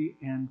wealthy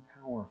and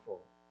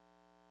powerful.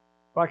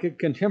 If I could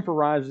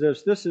contemporize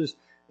this is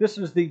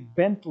the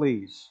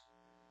Bentleys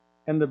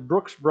and the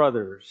Brooks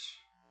Brothers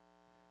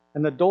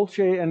and the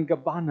Dolce and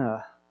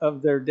Gabbana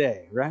of their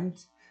day, right?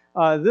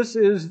 This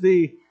is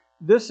the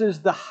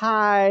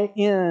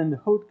high-end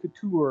haute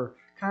couture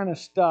kind of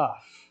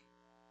stuff.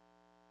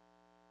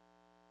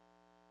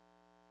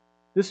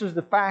 This is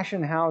the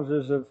fashion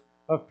houses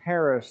of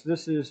Paris.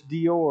 This is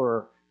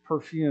Dior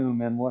perfume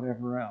and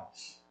whatever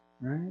else,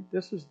 right?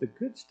 This is the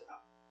good stuff.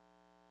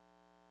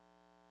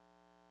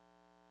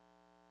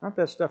 Not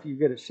that stuff you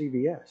get at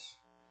CVS,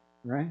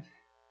 right?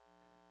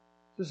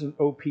 This isn't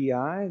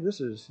OPI.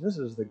 This is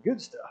the good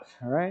stuff,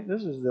 all right?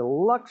 This is the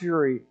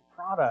luxury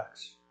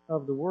products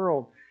of the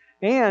world.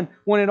 And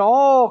when it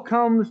all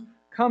comes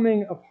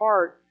coming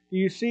apart, do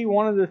you see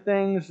one of the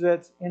things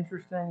that's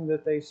interesting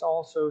that they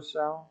also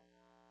sell?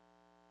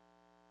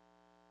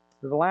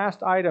 The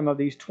last item of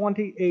these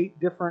 28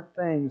 different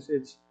things,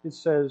 it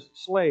says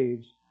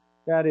slaves,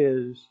 that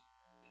is,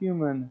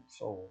 human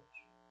souls.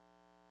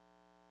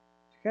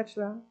 Did you catch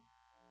that?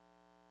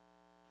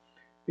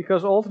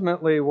 Because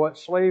ultimately what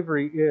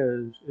slavery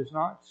is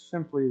not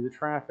simply the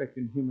traffic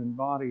in human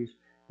bodies,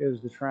 it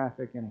is the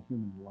traffic in a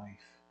human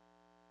life.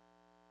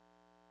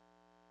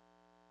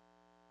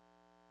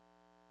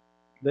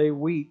 They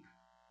weep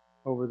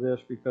over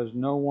this because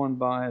no one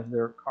buys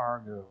their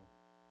cargo.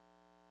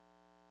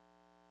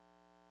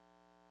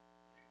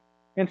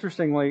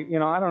 Interestingly,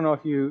 I don't know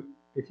if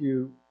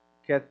you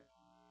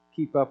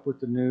keep up with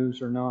the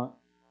news or not.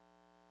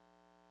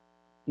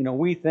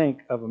 We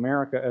think of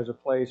America as a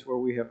place where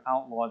we have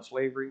outlawed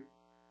slavery.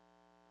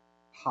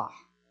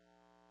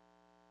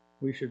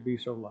 We should be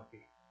so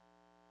lucky.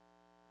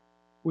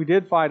 We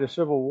did fight a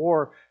civil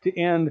war to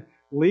end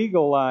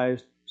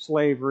legalized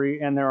slavery,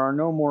 and there are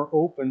no more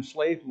open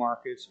slave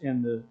markets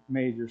in the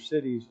major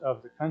cities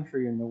of the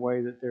country in the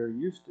way that there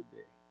used to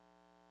be.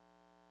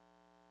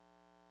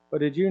 But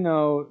did you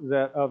know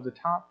that of the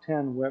top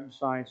 10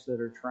 websites that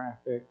are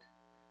trafficked,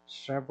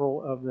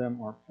 several of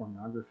them are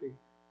pornography?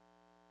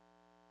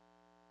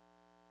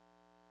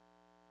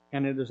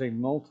 And it is a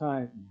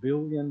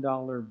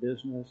multi-billion-dollar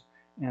business,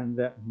 and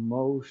that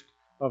most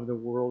of the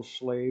world's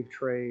slave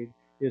trade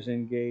is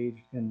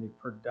engaged in the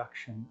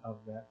production of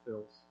that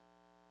filth.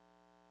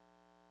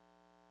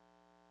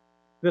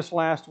 This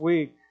last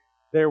week,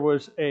 there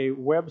was a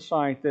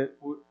website that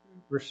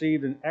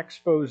received an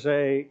expose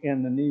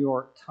in the New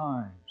York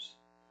Times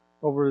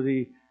over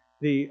the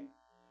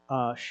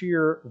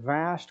sheer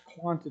vast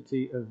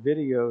quantity of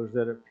videos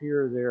that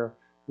appear there,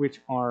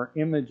 which are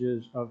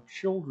images of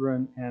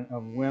children and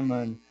of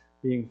women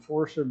being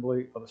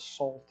forcibly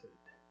assaulted.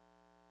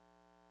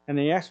 And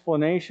the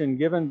explanation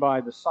given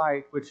by the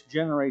site, which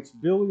generates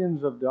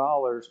billions of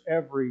dollars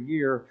every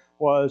year,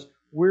 was,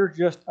 we're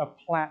just a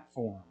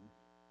platform.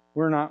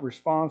 We're not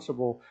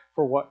responsible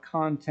for what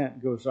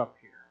content goes up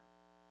here.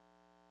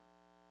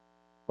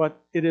 But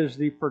it is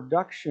the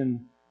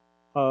production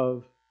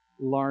of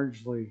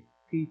largely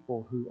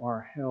people who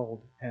are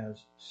held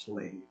as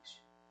slaves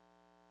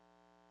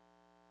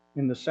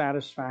in the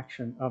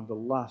satisfaction of the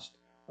lust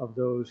of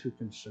those who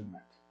consume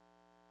it.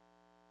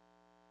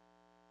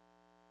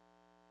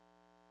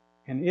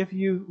 And if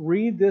you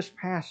read this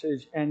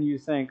passage and you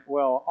think,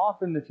 well,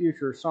 off in the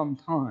future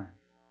sometime,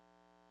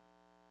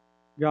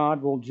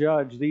 God will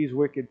judge these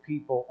wicked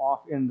people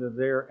off into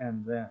there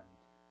and then.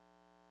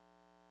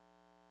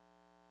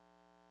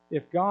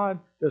 If God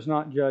does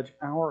not judge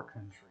our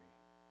country,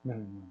 men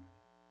and women,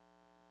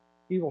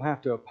 He will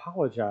have to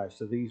apologize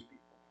to these people.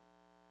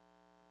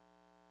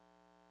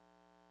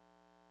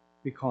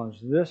 Because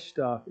this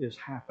stuff is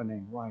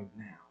happening right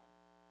now.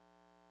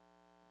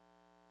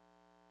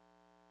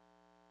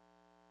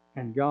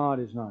 And God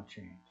is not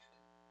changed.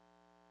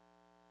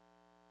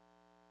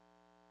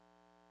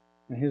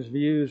 And His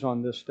views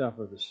on this stuff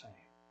are the same.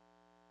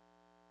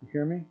 You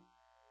hear me?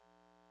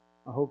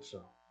 I hope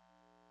so.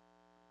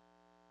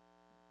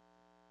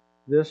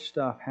 This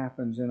stuff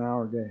happens in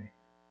our day.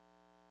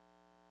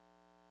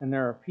 And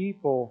there are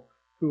people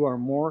who are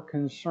more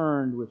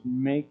concerned with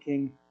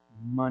making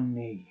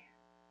money,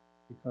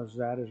 because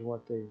that is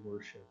what they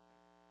worship,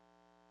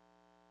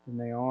 than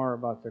they are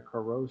about the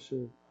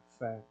corrosive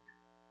effect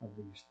of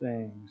these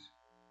things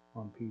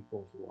on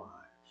people's lives.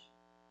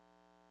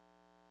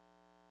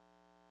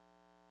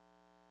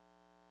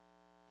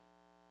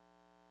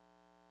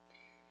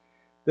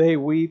 They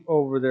weep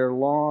over their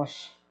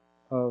loss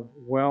of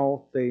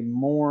wealth. They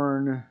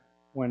mourn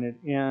when it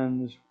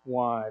ends.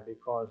 Why?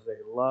 Because they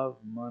love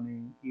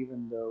money,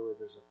 even though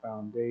it is a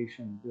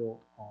foundation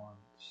built on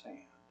sand.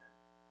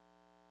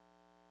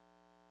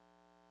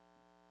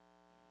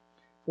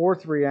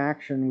 Fourth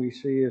reaction we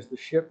see is the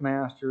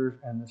shipmasters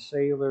and the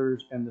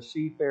sailors and the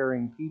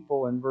seafaring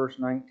people in verse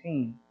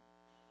 19.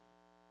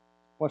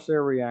 What's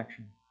their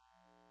reaction?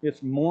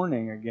 It's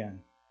mourning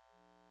again.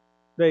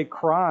 They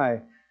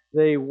cry,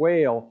 they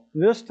wail,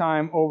 this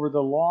time over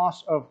the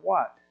loss of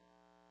what?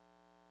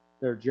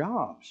 Their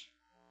jobs.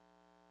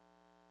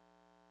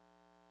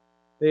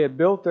 They had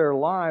built their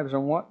lives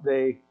on what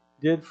they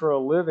did for a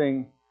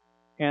living,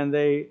 and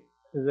they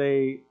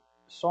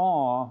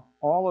saw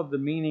all of the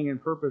meaning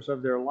and purpose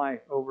of their life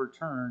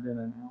overturned in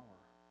an hour.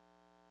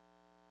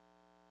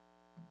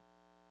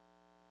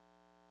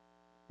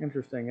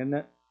 Interesting, isn't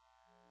it?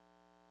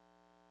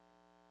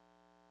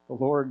 The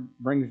Lord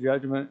brings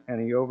judgment and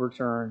He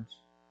overturns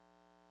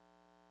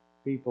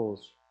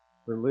people's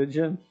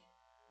religion,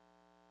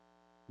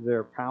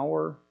 their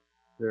power,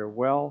 their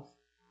wealth,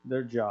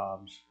 their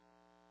jobs,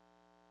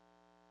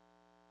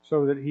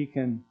 so that He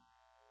can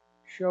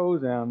show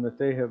them that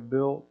they have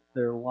built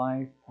their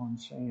life on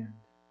sand.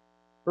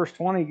 Verse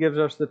 20 gives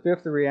us the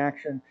fifth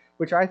reaction,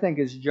 which I think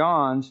is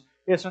John's.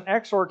 It's an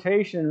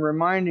exhortation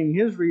reminding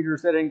his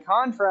readers that in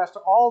contrast to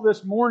all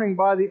this mourning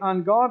by the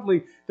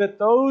ungodly, that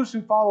those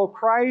who follow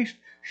Christ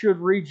should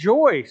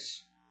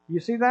rejoice. You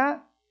see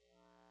that?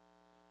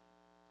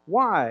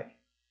 Why?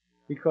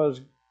 Because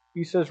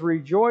he says,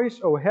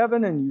 rejoice, O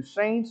heaven, and you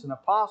saints and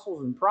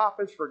apostles and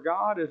prophets, for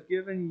God has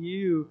given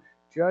you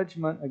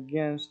judgment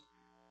against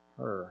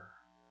her.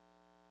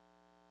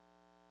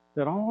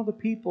 That all the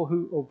people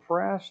who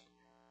oppressed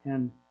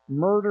and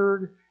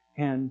murdered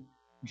and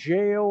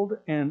jailed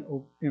and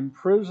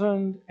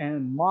imprisoned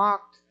and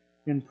mocked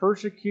and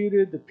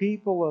persecuted the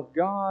people of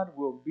God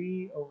will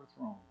be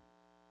overthrown.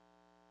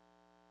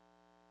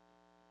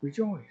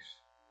 Rejoice.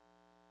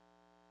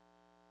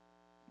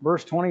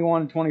 Verse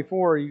 21 and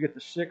 24, you get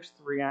the sixth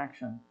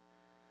reaction,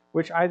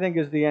 which I think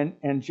is the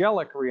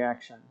angelic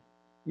reaction.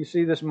 You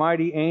see this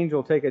mighty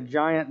angel take a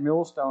giant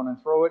millstone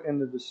and throw it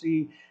into the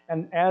sea,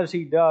 and as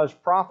he does,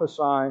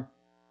 prophesy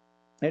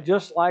that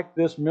just like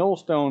this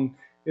millstone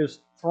is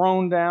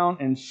thrown down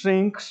and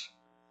sinks,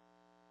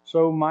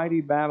 so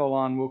mighty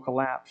Babylon will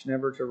collapse,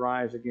 never to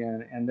rise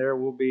again. And there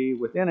will be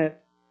within it,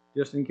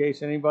 just in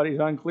case anybody's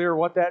unclear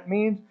what that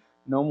means,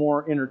 no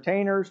more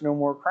entertainers, no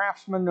more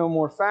craftsmen, no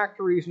more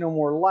factories, no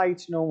more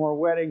lights, no more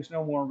weddings,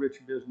 no more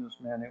rich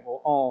businessmen. It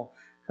will all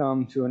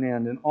come to an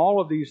end. And all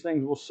of these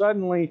things will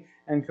suddenly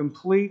and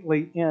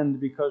completely end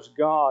because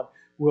God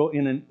will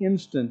in an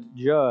instant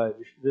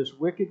judge this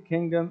wicked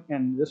kingdom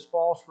and this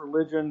false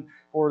religion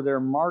for their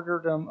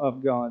martyrdom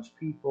of God's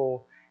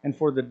people and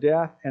for the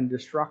death and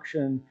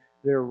destruction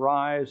their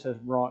rise has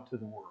brought to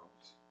the world.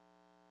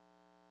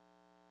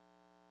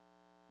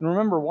 And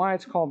remember why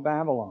it's called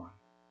Babylon.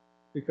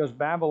 Because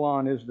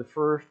Babylon is the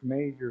first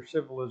major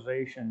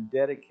civilization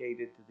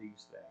dedicated to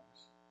these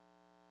things.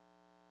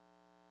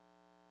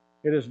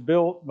 It is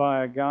built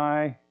by a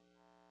guy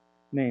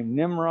named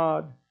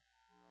Nimrod,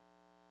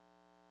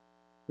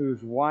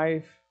 whose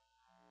wife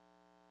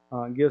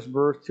gives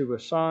birth to a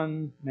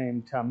son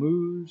named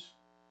Tammuz,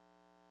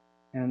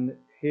 and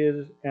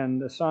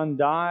the son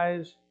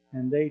dies,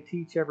 and they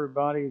teach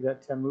everybody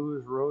that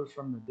Tammuz rose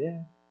from the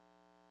dead.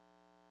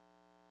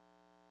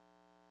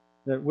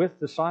 That with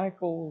the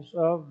cycles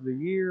of the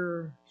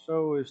year,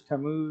 so is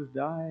Tammuz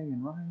dying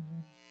and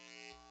rising.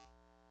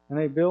 And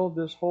they build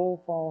this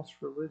whole false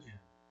religion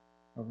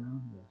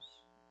around this.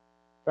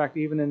 In fact,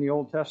 even in the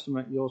Old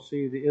Testament, you'll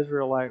see the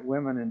Israelite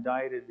women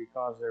indicted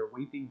because they're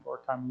weeping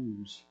for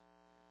Tammuz.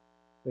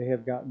 They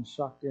have gotten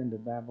sucked into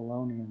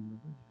Babylonian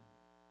religion.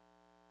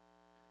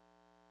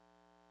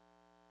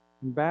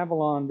 And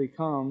Babylon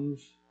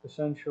becomes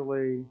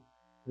essentially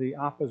the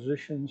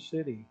opposition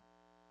city.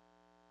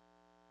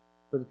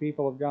 For the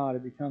people of God,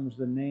 it becomes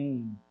the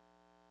name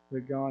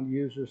that God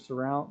uses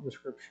throughout the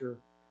Scripture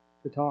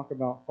to talk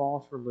about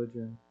false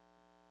religion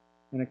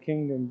and a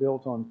kingdom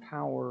built on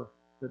power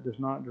that does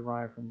not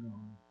derive from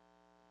God.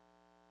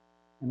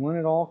 And when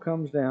it all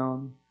comes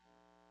down,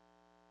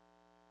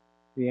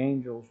 the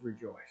angels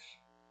rejoice.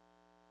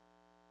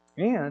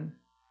 And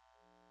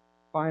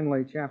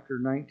finally, chapter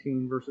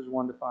 19, verses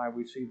 1 to 5,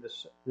 we see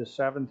the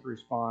seventh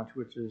response,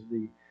 which is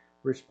the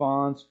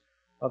response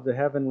of the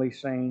heavenly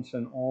saints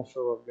and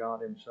also of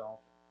God Himself.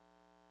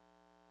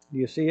 Do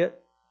you see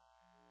it?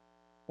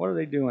 What are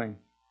they doing?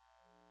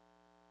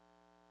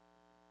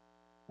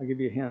 I'll give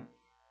you a hint.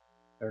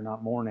 They're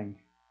not mourning.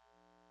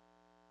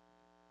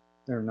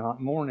 They're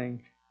not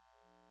mourning.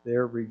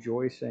 They're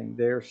rejoicing.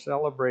 They're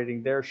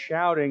celebrating. They're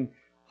shouting,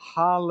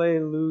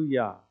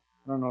 Hallelujah.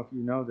 I don't know if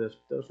you know this,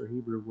 but those are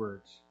Hebrew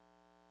words.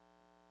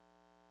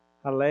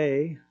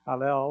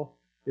 Hallel,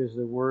 is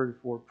the word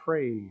for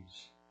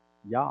praise.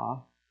 Yah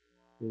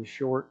is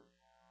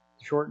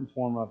shortened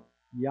form of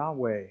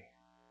Yahweh,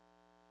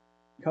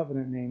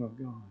 covenant name of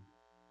God.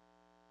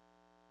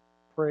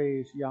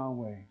 Praise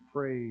Yahweh,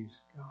 praise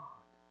God.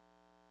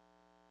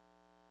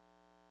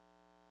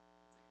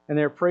 And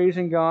they're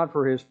praising God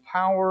for His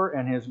power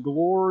and His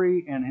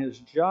glory and His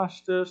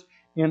justice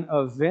in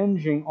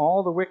avenging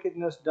all the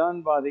wickedness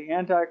done by the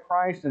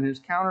Antichrist and his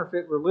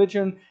counterfeit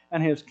religion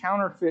and his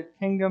counterfeit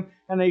kingdom.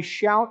 And they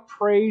shout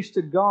praise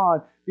to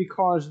God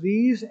because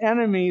these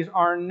enemies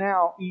are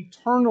now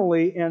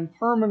eternally and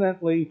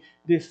permanently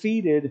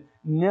defeated,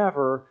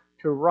 never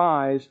to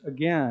rise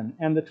again.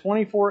 And the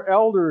 24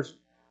 elders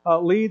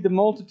lead the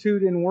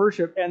multitude in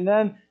worship, and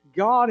then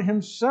God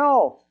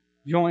Himself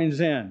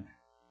joins in.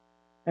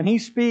 And He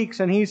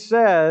speaks and He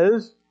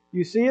says,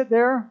 you see it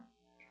there?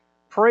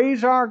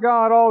 Praise our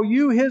God, all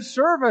you His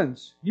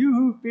servants, you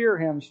who fear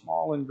Him,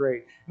 small and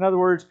great. In other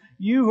words,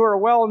 you who are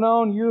well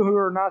known, you who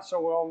are not so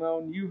well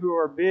known, you who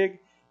are big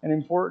and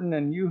important,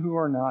 and you who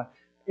are not.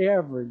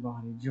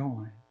 Everybody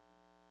join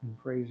in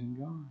praising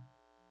God.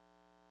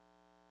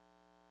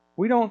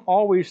 We don't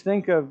always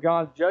think of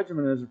God's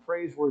judgment as a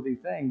praiseworthy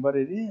thing, but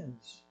it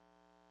is.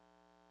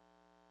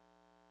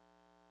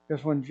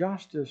 Because when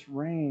justice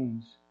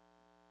reigns,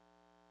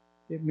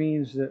 it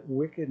means that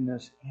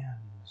wickedness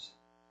ends.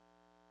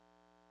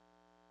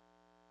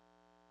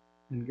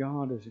 And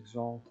God is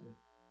exalted.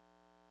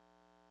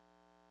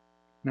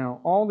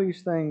 Now, all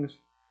these things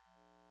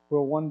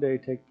will one day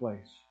take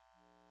place.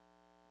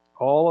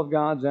 All of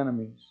God's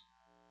enemies,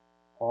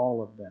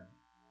 all of them.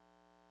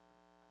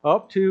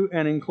 Up to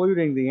and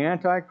including the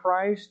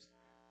Antichrist,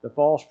 the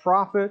false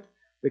prophet,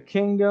 the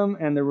kingdom,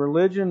 and the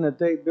religion that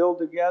they build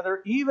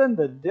together, even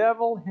the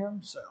devil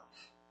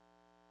himself,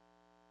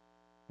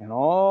 and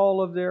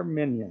all of their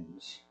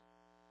minions.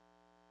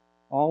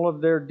 All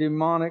of their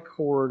demonic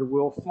horde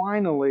will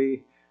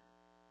finally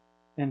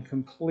and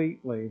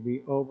completely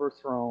be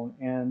overthrown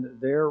and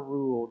their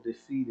rule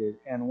defeated.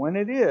 And when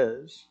it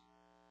is,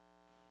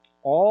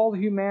 all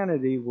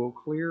humanity will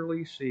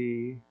clearly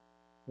see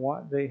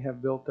what they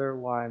have built their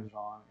lives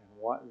on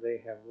and what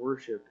they have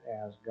worshipped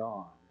as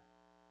God.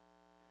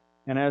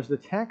 And as the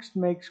text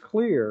makes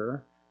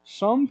clear,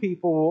 some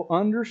people will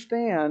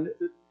understand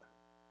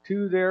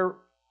to their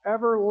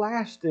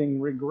everlasting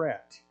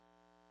regret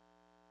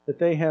that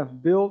they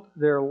have built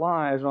their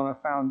lives on a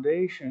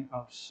foundation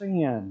of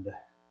sand,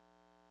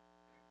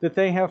 that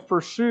they have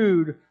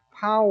pursued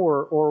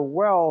power or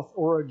wealth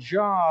or a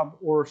job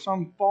or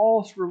some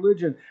false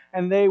religion,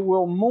 and they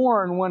will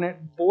mourn when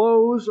it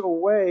blows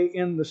away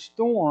in the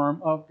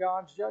storm of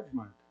God's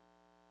judgment.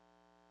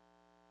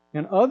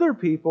 And other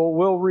people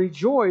will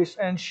rejoice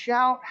and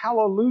shout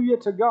hallelujah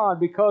to God,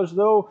 because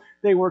though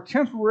they were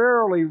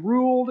temporarily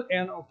ruled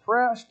and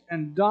oppressed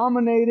and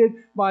dominated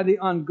by the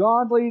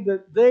ungodly,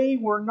 that they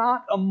were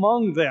not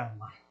among them.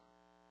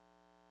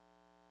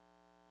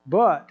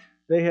 But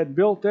they had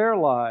built their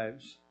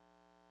lives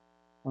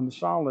on the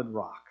solid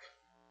rock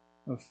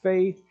of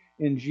faith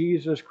in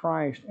Jesus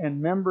Christ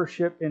and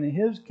membership in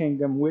His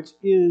kingdom, which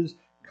is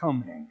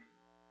coming.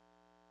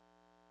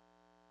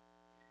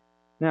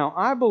 Now,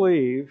 I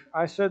believe,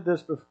 I said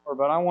this before,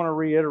 but I want to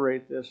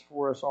reiterate this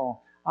for us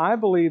all. I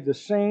believe the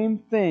same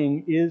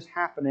thing is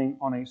happening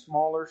on a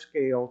smaller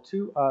scale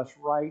to us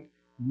right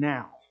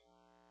now.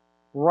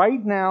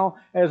 Right now,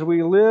 as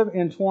we live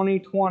in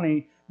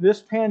 2020,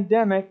 this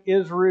pandemic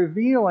is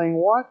revealing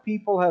what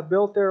people have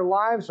built their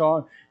lives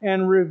on,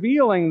 and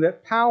revealing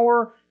that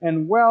power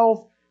and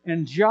wealth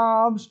and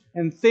jobs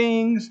and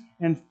things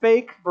and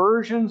fake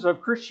versions of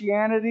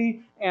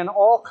Christianity and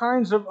all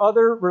kinds of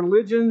other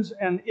religions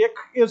and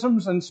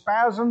isms and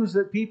spasms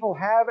that people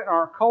have in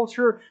our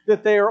culture,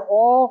 that they are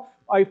all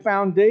a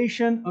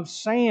foundation of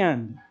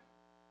sand.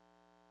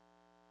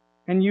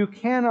 And you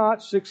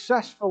cannot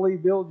successfully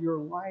build your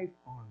life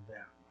on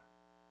them.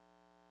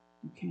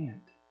 You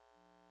can't.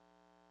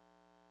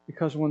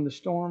 Because when the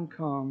storm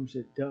comes,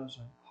 it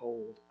doesn't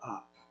hold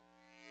up.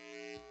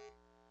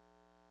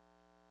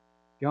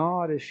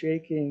 God is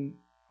shaking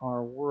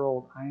our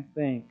world, I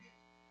think,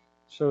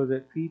 so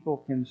that people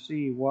can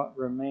see what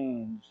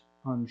remains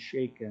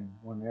unshaken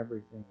when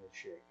everything is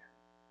shaken.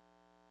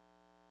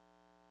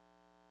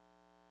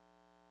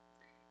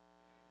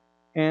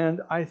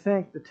 And I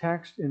think the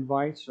text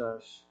invites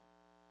us,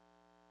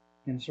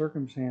 in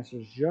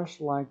circumstances just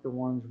like the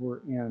ones we're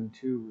in,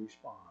 to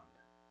respond.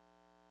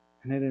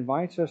 And it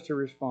invites us to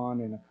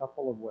respond in a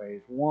couple of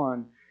ways.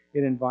 One,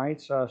 it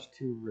invites us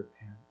to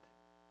repent.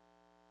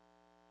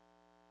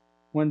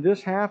 When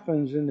this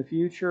happens in the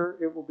future,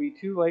 it will be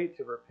too late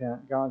to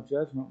repent. God's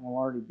judgment will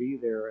already be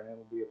there, and it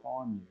will be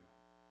upon you.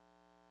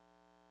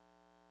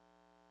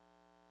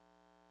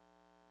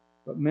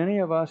 But many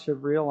of us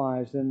have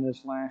realized in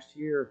this last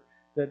year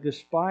that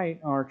despite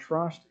our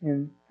trust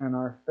in and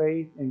our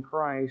faith in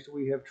Christ,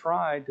 we have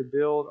tried to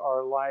build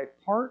our life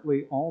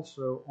partly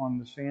also on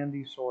the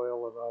sandy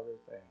soil of other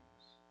things.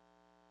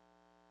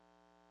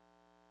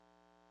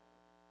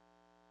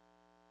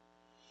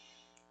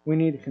 We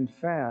need to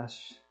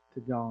confess to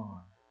God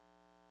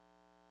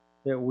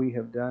that we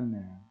have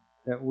done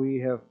that we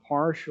have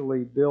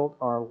partially built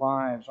our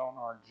lives on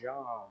our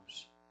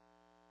jobs,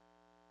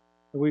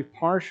 that we've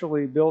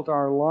partially built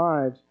our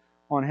lives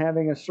on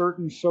having a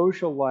certain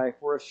social life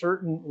or a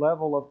certain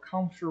level of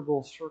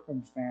comfortable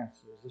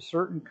circumstances, a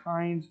certain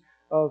kinds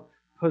of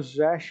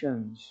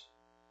possessions,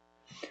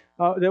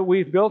 that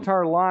we've built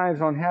our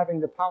lives on having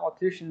the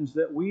politicians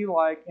that we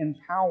like in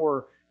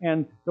power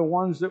and the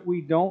ones that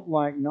we don't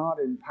like not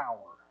in power.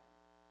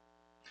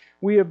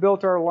 We have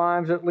built our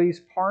lives at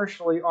least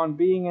partially on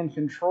being in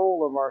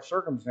control of our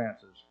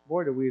circumstances.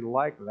 Boy, do we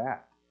like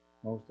that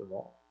most of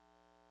all.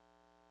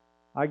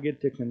 I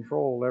get to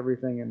control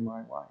everything in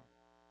my life.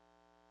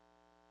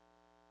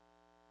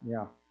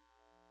 Yeah,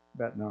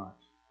 bet not.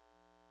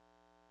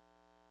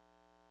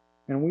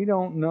 And we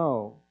don't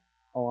know,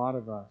 a lot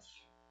of us,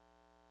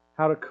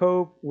 how to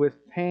cope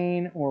with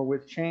pain or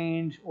with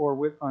change or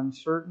with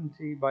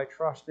uncertainty by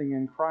trusting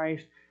in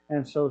Christ.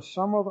 And so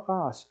some of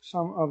us,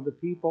 some of the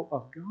people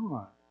of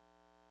God,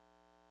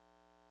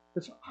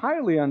 it's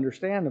highly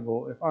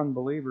understandable if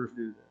unbelievers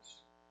do this.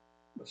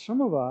 But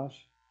some of us,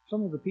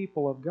 some of the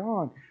people of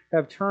God,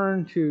 have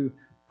turned to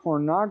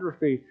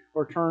pornography,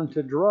 or turned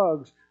to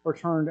drugs, or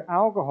turned to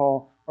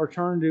alcohol, or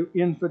turned to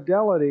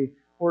infidelity,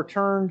 or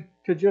turned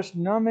to just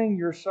numbing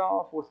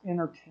yourself with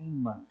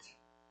entertainment.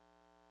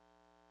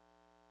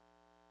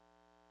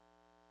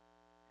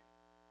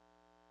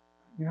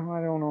 You know,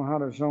 I don't know how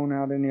to zone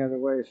out any other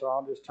way, so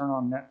I'll just turn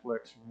on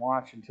Netflix and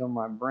watch until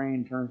my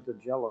brain turns to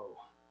jello.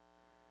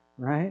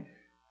 Right?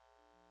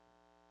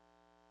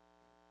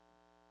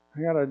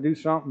 I got to do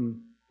something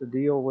to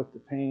deal with the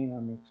pain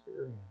I'm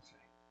experiencing.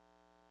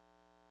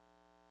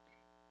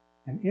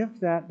 And if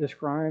that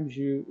describes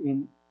you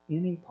in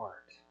any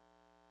part,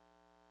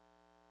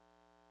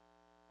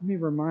 let me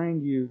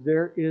remind you,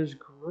 there is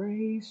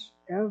grace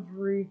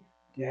every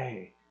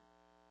day.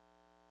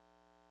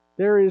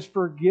 There is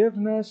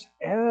forgiveness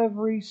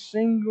every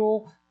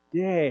single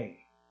day.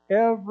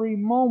 Every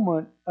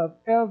moment of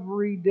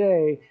every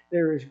day,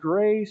 there is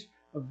grace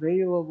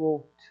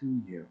available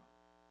to you.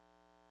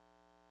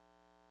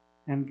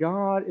 And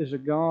God is a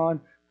God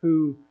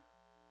who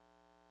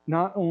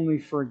not only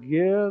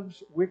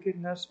forgives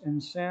wickedness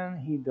and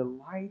sin, He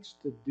delights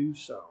to do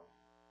so.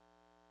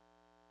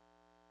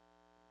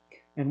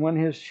 And when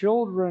His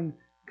children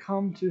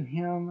come to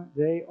Him,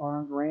 they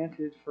are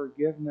granted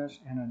forgiveness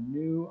and a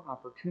new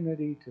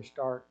opportunity to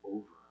start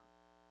over.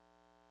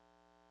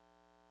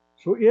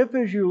 So if,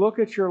 as you look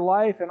at your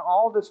life and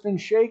all that's been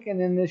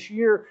shaken in this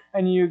year,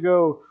 and you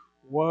go,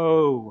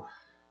 whoa,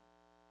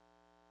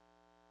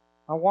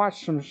 I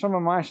watched some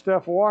of my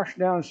stuff wash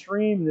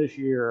downstream this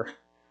year.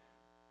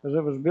 because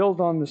it was built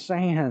on the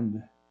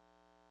sand.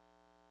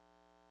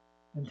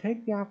 And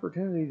take the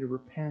opportunity to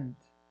repent,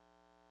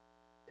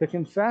 to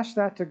confess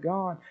that to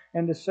God,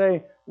 and to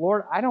say,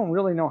 Lord, I don't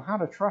really know how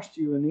to trust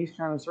you in these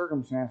kind of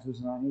circumstances,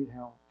 and I need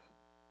help.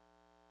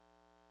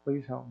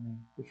 Please help me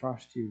to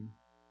trust you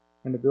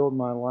and to build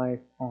my life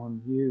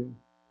on you.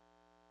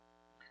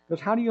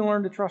 Because how do you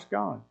learn to trust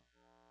God?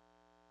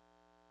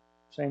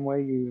 Same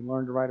way you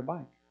learn to ride a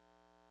bike.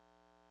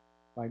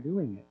 By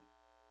doing it.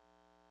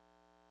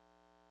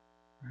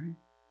 Right?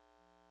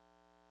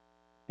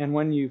 And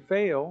when you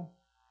fail,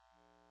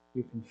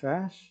 you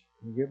confess,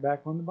 you get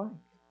back on the bike.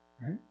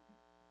 Right?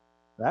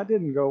 That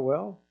didn't go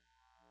well.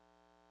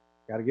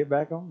 Got to get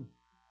back on.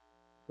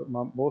 Put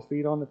both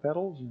feet on the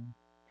pedals and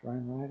try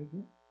and ride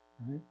again.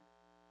 Right?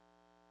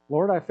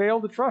 Lord, I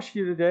failed to trust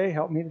you today.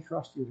 Help me to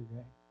trust you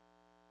today.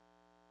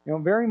 You know,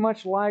 very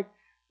much like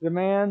the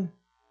man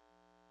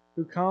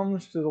who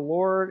comes to the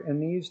Lord and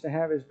needs to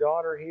have his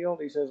daughter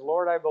healed. He says,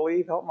 Lord, I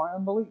believe, help my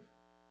unbelief.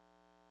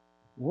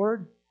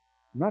 Lord,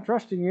 I'm not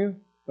trusting you,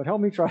 but help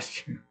me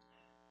trust you.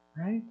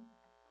 Right?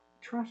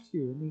 Trust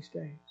you in these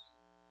days.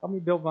 Help me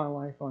build my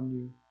life on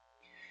you.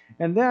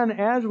 And then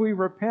as we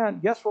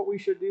repent, guess what we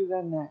should do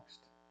then next?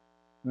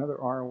 Another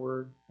R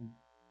word,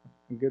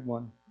 a good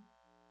one.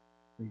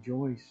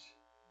 Rejoice.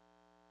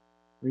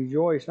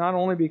 Rejoice, not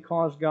only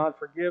because God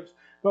forgives,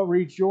 but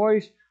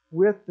rejoice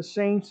with the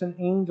saints and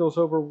angels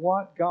over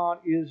what God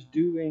is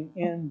doing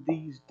in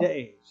these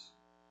days.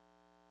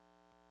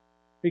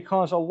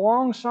 Because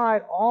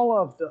alongside all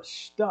of the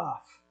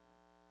stuff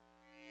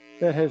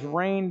that has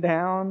rained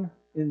down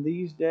in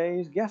these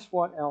days, guess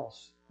what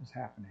else is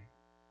happening?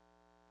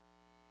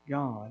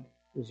 God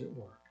is at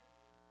work.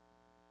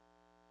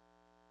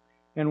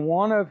 And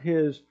one of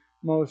His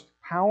most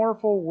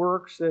powerful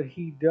works that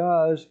He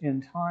does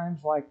in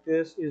times like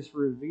this is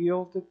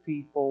reveal to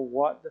people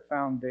what the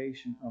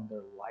foundation of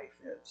their life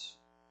is.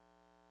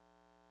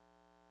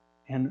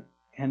 And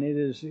it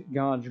is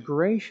God's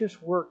gracious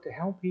work to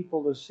help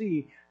people to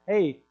see,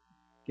 hey,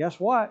 guess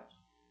what?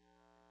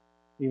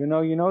 Even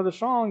though you know the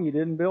song, you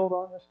didn't build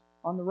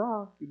on the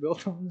rock, you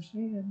built on the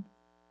sand.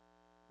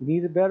 You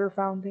need a better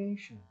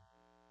foundation.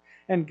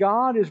 And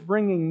God is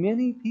bringing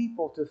many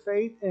people to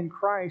faith in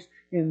Christ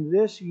in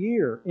this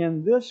year,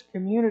 in this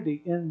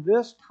community, in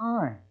this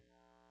time.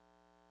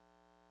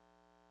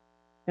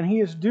 And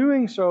He is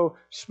doing so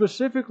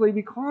specifically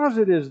because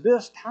it is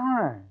this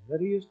time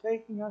that He is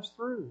taking us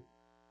through.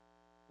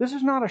 This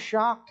is not a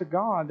shock to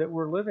God that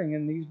we're living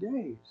in these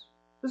days.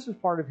 This is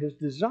part of His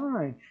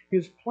design,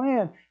 His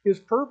plan, His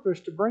purpose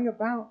to bring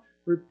about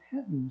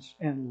repentance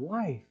and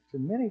life to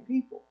many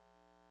people.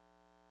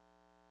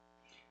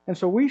 And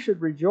so we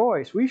should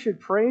rejoice. We should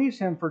praise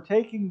Him for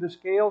taking the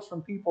scales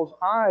from people's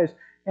eyes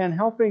and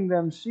helping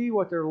them see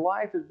what their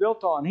life is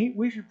built on.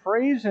 We should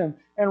praise Him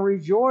and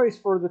rejoice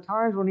for the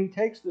times when He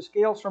takes the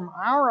scales from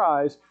our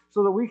eyes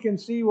so that we can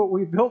see what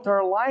we built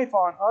our life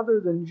on other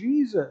than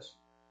Jesus.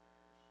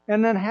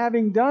 And then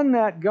having done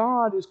that,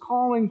 God is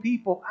calling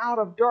people out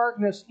of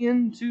darkness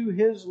into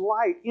His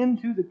light,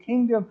 into the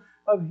kingdom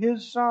of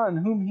His Son,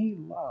 whom He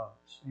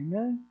loves.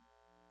 Amen?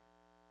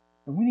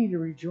 And we need to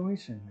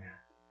rejoice in that.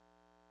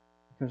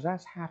 Because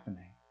that's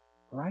happening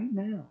right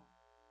now.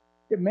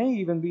 It may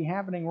even be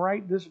happening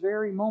right this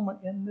very moment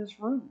in this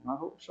room. I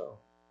hope so.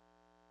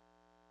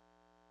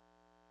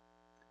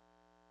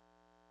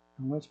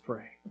 And let's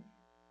pray.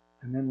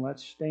 And then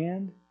let's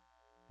stand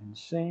and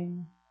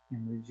sing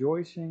in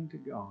rejoicing to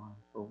God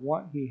for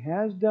what He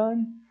has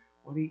done,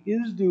 what He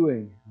is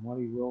doing, and what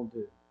He will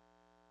do.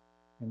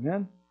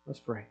 Amen? Let's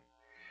pray.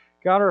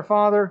 God our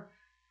Father,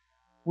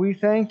 we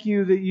thank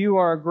You that You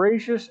are a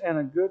gracious and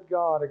a good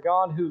God, a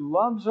God who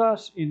loves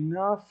us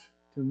enough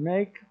to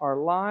make our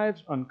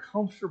lives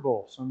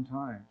uncomfortable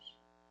sometimes.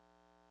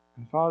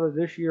 And Father,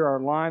 this year our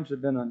lives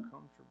have been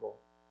uncomfortable.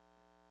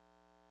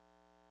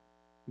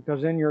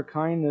 Because in Your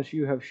kindness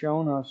You have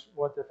shown us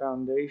what the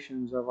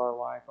foundations of our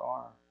life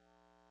are.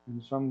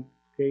 In some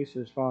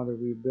cases, Father,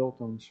 we've built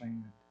on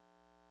sand.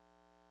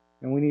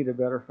 And we need a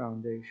better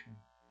foundation.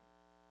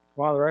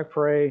 Father, I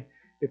pray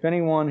if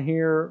anyone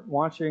here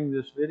watching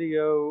this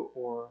video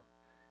or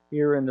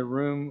here in the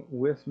room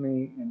with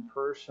me in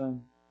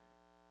person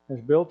has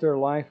built their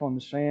life on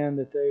the sand,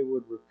 that they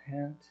would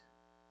repent.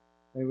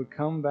 They would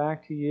come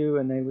back to You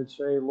and they would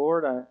say,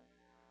 Lord,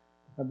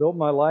 I built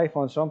my life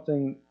on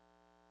something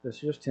that's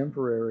just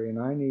temporary and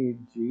I need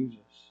Jesus.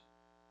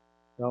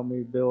 Help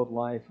me build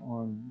life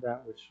on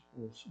that which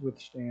will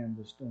withstand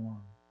the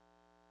storm.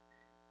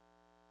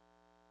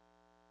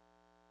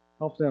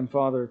 Help them,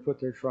 Father,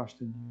 put their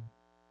trust in You.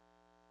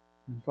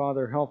 And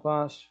Father, help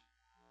us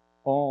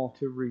all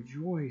to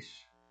rejoice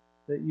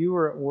that You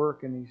are at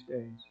work in these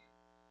days.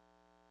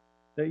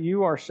 That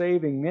You are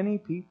saving many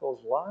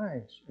people's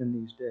lives in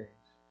these days.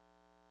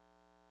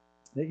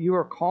 That You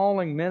are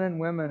calling men and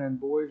women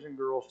and boys and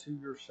girls to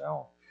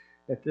Yourself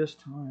at this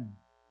time.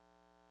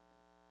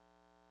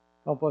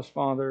 Help us,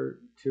 Father,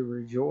 to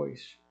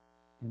rejoice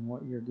in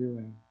what You're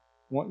doing,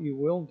 what You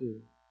will do,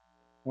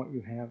 what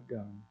You have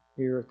done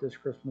here at this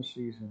Christmas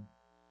season.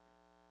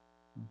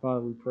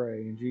 Father, we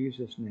pray in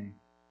Jesus' name.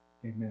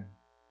 Amen.